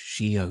grudge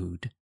she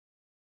owed.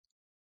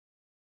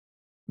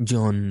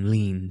 John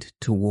leaned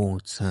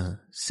towards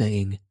her,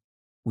 saying,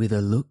 with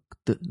a look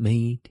that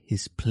made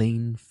his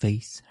plain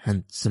face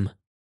handsome,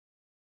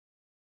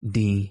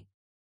 "Dee,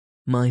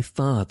 my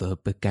father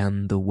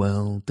began the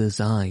world as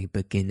I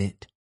begin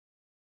it,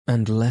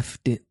 and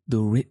left it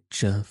the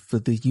richer for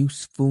the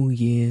useful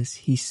years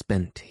he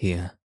spent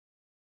here,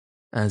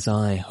 as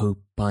I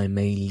hope I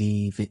may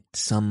leave it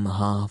some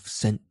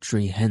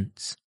half-century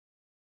hence.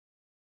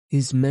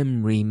 His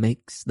memory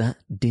makes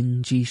that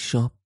dingy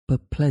shop a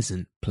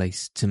pleasant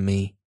place to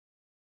me,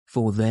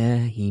 for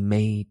there he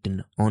made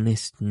an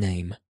honest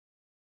name,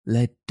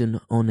 led an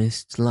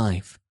honest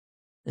life,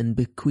 and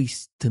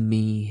bequeathed to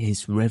me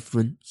his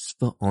reverence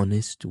for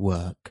honest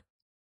work.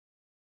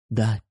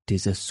 That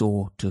is a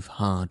sort of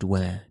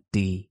hardware,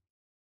 Dee,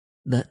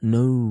 that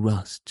no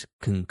rust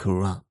can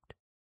corrupt,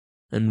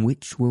 and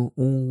which will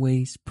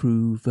always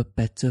prove a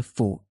better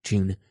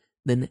fortune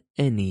than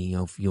any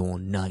of your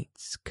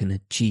knights can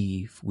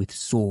achieve with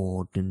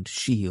sword and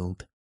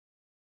shield.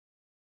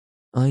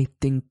 I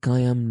think I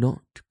am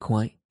not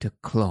quite a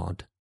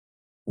clod,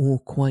 or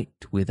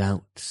quite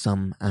without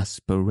some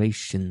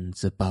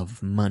aspirations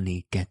above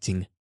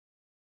money-getting,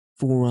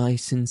 for I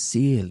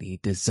sincerely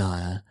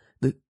desire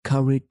the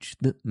courage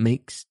that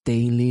makes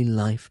daily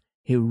life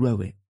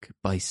heroic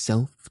by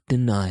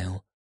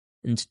self-denial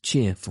and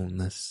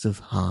cheerfulness of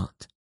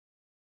heart.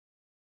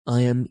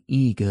 I am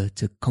eager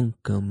to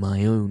conquer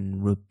my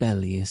own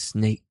rebellious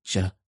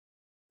nature,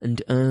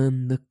 and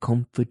earn the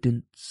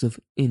confidence of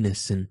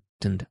innocent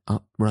and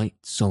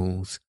upright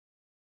souls.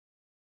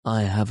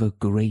 I have a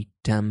great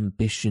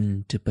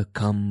ambition to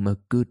become a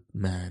good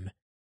man,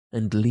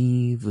 and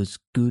leave as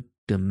good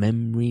a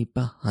memory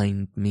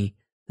behind me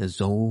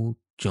as old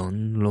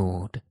John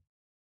Lord."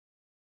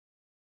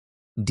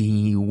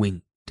 Dee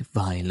winked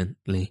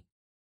violently,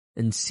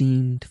 and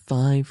seemed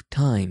 5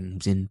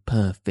 times in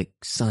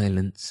perfect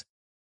silence.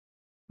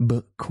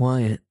 But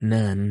quiet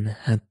Nan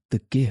had the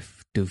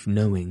gift of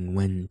knowing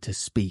when to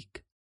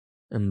speak,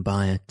 and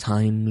by a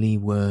timely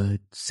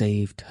word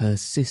saved her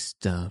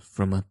sister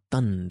from a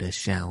thunder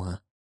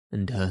shower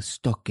and her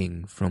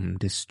stocking from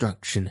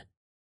destruction.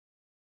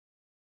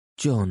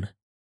 "John,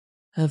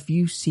 have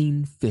you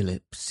seen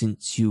Philip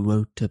since you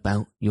wrote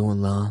about your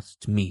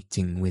last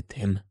meeting with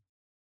him?"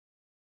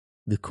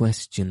 The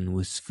question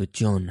was for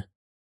John,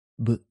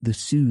 but the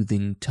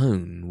soothing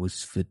tone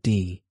was for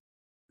Dee,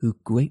 who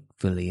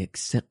gratefully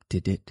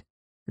accepted it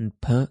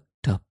and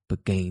perked up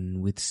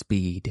again with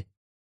speed.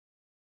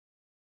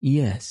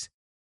 "Yes,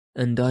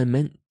 and I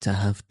meant to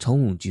have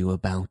told you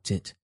about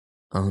it,"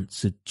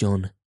 answered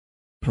John,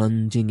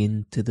 plunging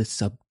into the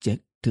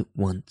subject at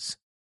once.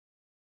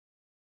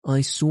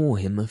 "I saw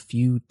him a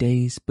few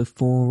days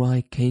before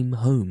I came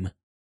home,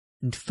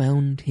 and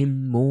found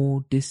him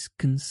more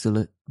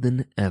disconsolate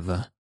than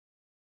ever,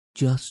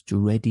 just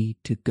ready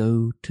to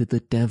go to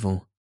the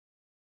devil,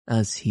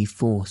 as he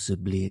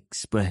forcibly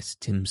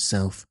expressed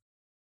himself.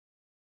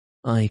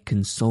 I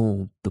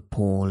consoled the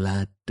poor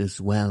lad as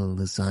well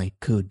as I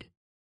could,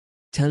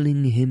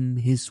 telling him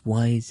his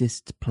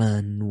wisest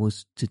plan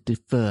was to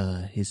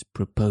defer his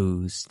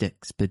proposed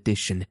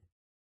expedition,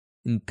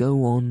 and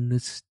go on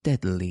as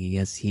steadily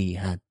as he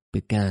had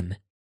begun,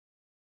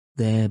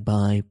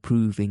 thereby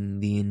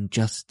proving the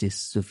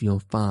injustice of your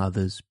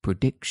father's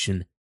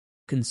prediction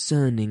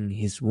concerning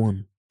his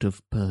want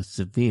of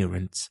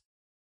perseverance,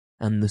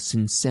 and the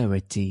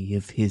sincerity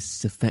of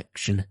his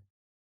affection.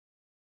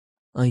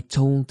 I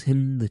told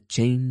him the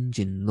change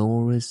in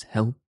Laura's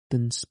health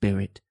and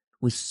spirit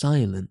was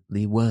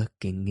silently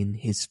working in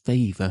his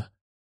favour,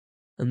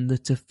 and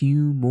that a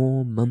few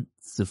more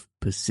months of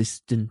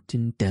persistent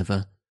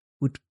endeavour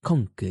would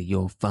conquer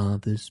your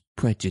father's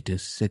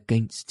prejudice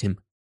against him,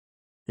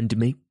 and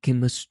make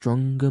him a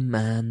stronger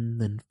man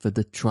than for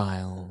the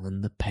trial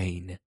and the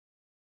pain.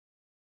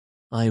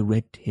 I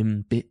read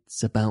him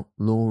bits about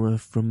Laura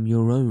from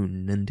your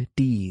own and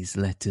Dee's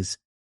letters,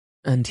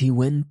 and he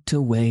went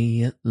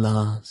away at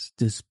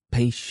last as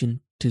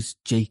patient as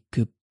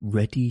Jacob,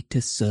 ready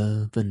to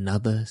serve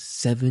another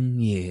 7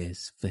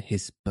 years for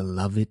his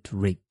beloved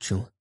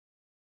Rachel."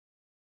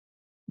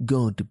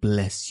 "God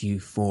bless you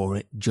for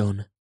it,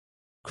 John,"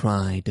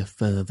 cried a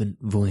fervent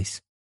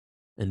voice,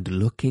 and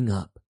looking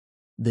up,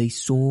 they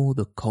saw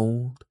the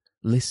cold,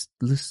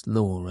 listless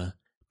Laura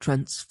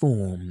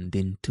transformed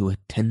into a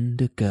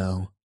tender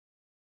girl,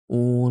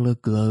 all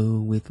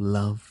aglow with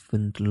love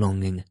and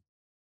longing,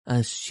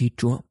 as she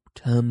dropped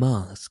her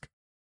mask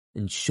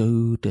and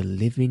showed a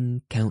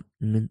living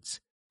countenance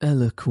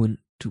eloquent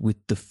with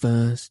the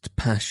first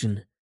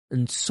passion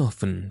and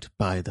softened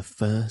by the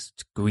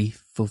first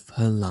grief of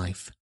her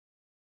life.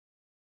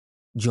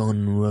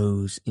 John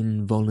rose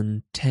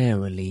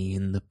involuntarily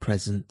in the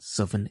presence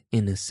of an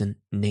innocent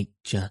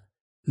nature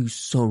whose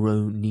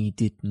sorrow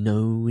needed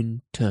no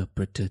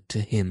interpreter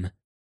to him.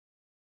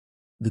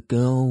 The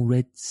girl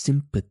read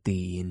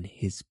sympathy in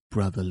his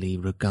brotherly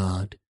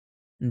regard,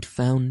 and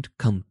found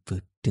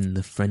comfort in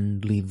the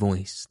friendly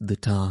voice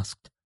that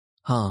asked,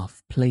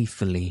 half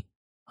playfully,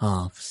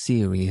 half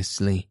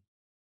seriously,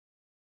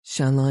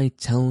 "Shall I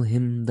tell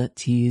him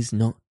that he is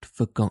not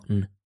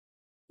forgotten,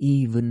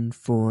 even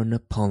for an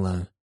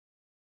Apollo,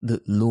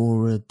 that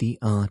Laura the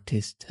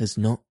artist has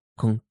not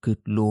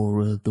conquered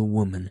Laura the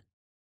woman,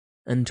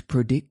 and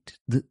predict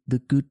that the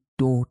good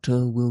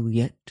daughter will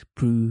yet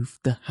prove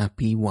the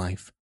happy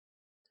wife?"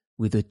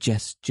 With a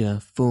gesture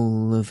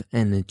full of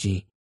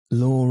energy,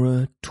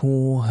 Laura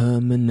tore her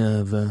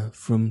Minerva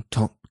from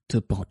top to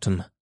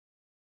bottom,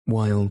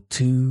 while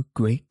two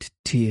great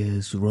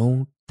tears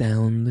rolled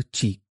down the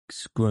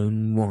cheeks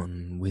grown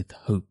wan with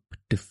hope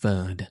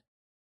deferred.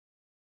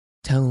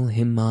 "Tell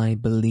him I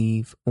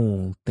believe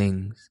all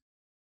things,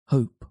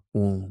 hope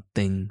all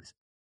things,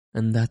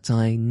 and that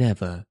I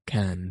never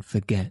can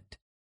forget."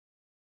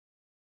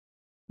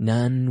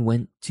 Nan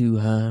went to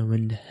her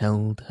and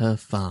held her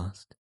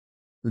fast,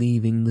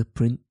 leaving the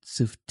prints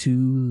of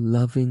two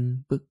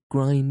loving but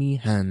grimy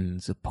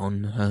hands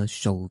upon her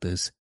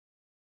shoulders.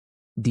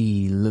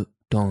 Dee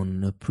looked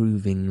on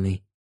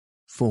approvingly,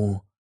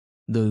 for,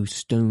 though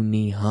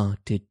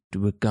stony-hearted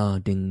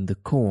regarding the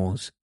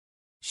cause,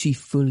 she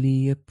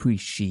fully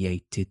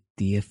appreciated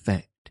the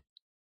effect,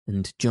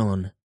 and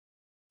John,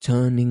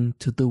 turning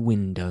to the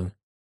window,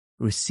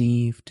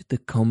 received the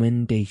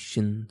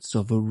commendations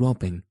of a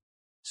robin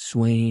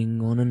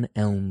swaying on an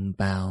elm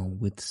bough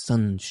with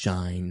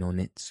sunshine on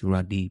its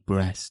ruddy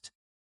breast.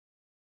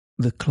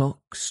 The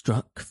clock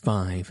struck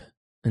 5,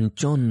 and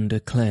John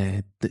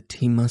declared that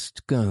he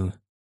must go,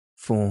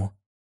 for,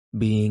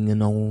 being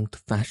an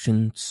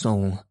old-fashioned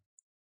soul,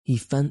 he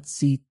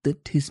fancied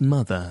that his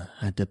mother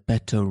had a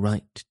better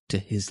right to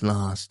his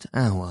last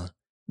hour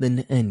than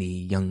any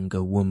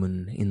younger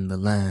woman in the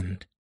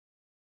land,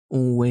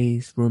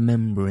 always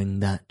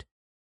remembering that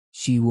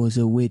she was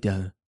a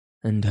widow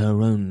and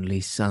her only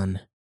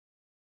son.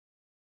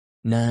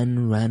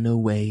 Nan ran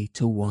away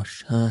to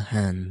wash her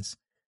hands,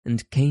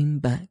 and came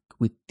back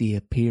with the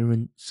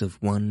appearance of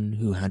one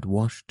who had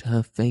washed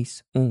her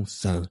face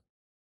also,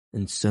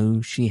 and so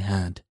she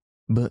had,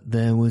 but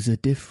there was a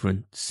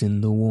difference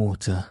in the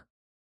water.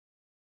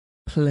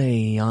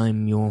 "Play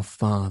I'm your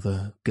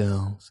father,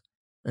 girls,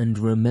 and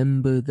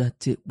remember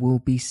that it will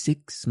be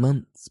 6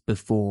 months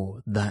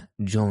before that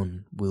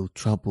John will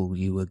trouble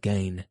you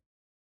again."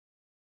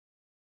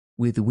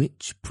 With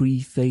which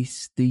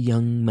preface the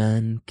young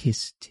man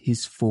kissed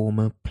his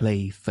former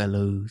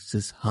playfellows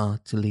as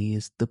heartily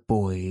as the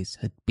boys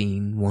had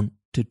been wont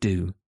to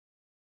do,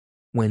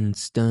 when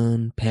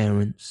stern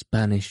parents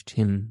banished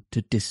him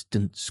to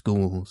distant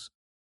schools,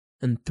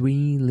 and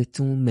 3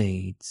 little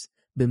maids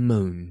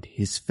bemoaned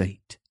his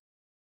fate.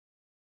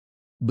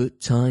 But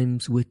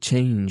times were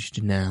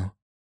changed now,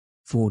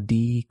 for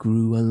Dee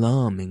grew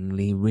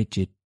alarmingly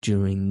rigid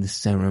during the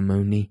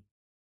ceremony.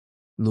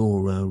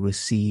 Laura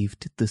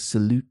received the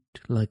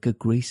salute like a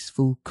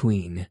graceful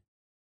queen,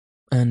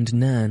 and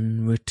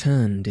Nan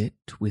returned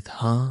it with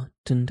heart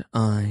and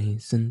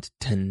eyes and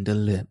tender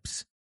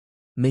lips,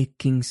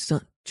 making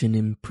such an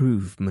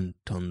improvement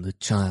on the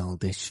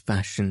childish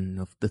fashion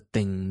of the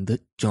thing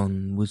that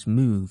John was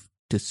moved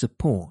to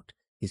support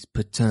his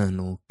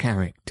paternal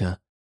character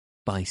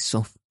by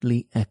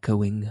softly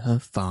echoing her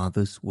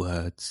father's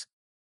words,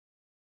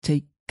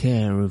 "Take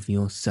care of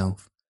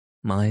yourself,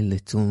 my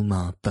little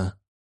Martha."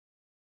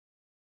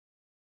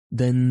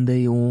 Then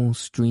they all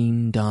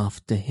streamed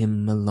after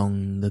him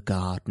along the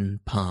garden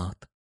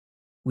path,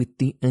 with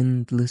the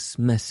endless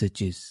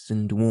messages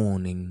and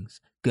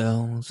warnings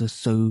girls are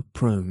so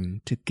prone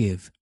to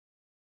give,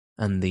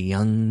 and the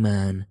young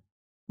man,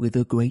 with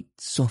a great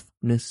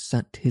softness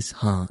at his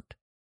heart,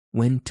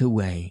 went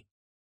away,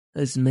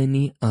 as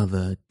many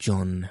other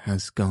John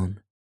has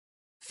gone,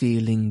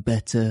 feeling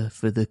better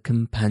for the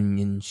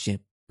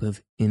companionship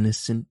of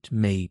innocent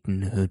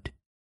maidenhood,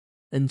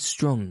 and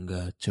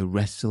stronger to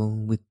wrestle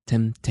with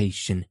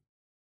temptation,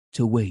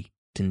 to wait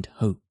and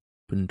hope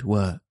and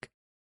work.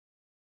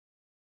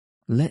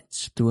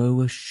 Let's throw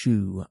a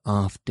shoe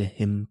after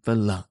him for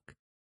luck,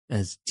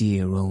 as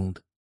dear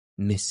old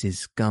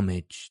Mrs.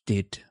 Gummidge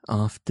did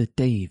after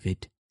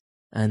David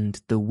and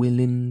the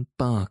Willin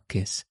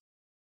Barkis.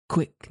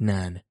 Quick,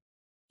 Nan,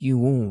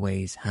 you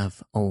always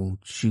have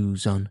old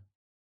shoes on.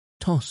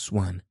 Toss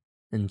one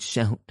and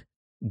shout,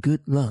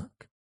 "Good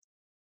luck,"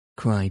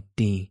 cried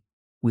Dee,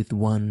 with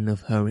one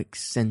of her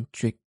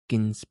eccentric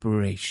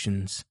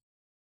inspirations.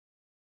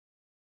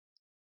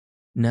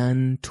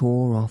 Nan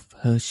tore off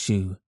her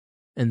shoe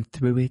and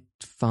threw it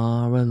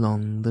far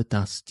along the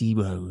dusty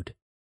road,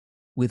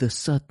 with a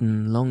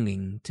sudden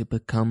longing to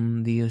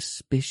become the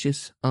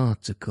auspicious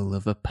article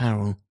of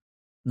apparel,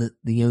 that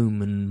the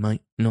omen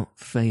might not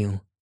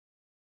fail.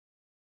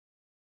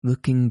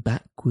 Looking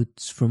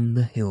backwards from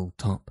the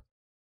hilltop,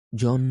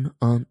 John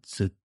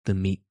answered the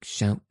meek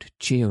shout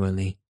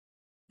cheerily,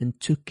 and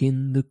took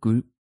in the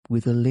group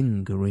with a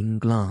lingering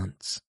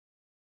glance.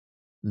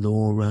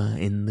 Laura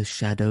in the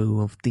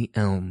shadow of the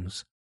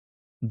elms,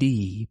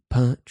 Dee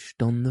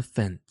perched on the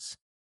fence,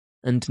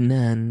 and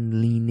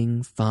Nan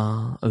leaning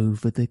far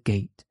over the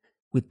gate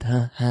with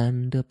her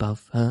hand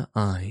above her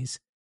eyes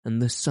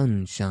and the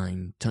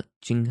sunshine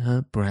touching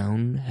her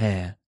brown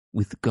hair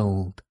with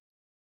gold.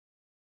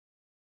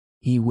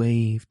 He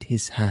waved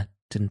his hat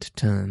and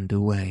turned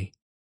away,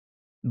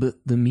 but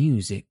the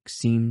music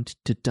seemed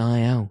to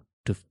die out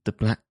of the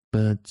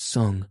blackbird's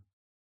song,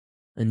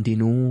 and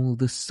in all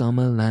the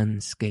summer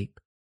landscape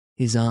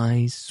his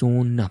eyes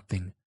saw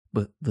nothing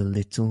but the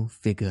little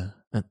figure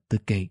at the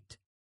gate.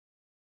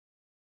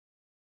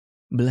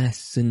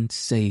 Bless and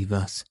save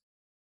us!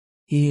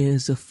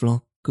 Here's a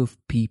flock of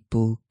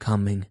people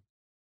coming.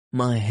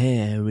 My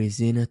hair is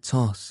in a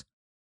toss,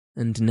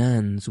 and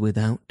Nan's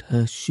without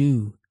her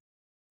shoe.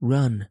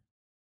 Run,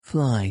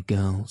 fly,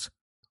 girls,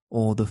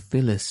 or the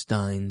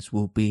Philistines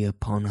will be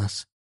upon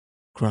us,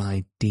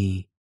 cried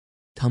Dee,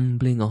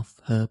 tumbling off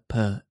her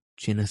perch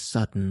in a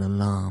sudden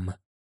alarm.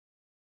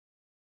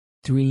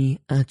 3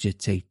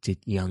 agitated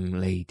young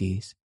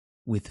ladies,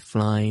 with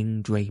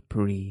flying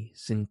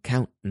draperies and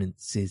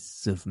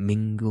countenances of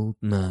mingled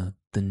mirth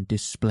and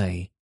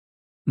display,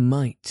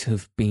 might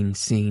have been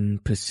seen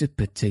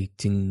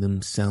precipitating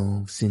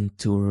themselves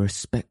into a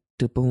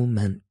respectable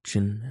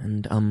mansion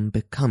and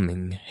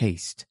unbecoming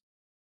haste.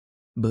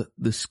 But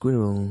the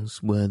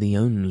squirrels were the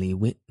only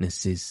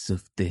witnesses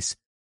of this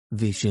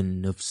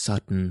vision of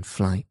sudden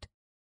flight,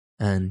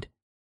 and,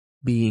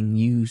 being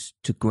used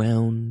to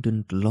ground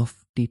and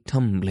lofty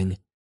tumbling,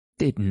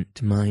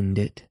 didn't mind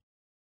it.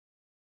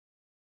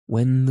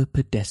 When the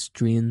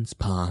pedestrians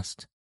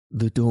passed,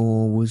 the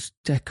door was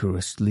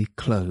decorously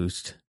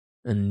closed,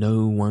 and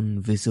no one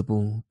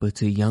visible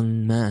but a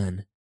young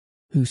man,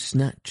 who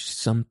snatched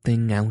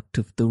something out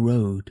of the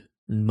road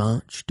and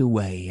marched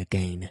away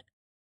again,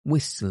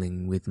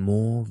 whistling with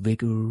more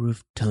vigour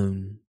of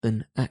tone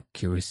than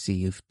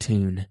accuracy of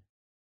tune.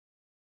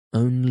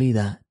 Only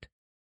that,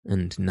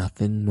 and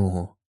nothing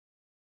more.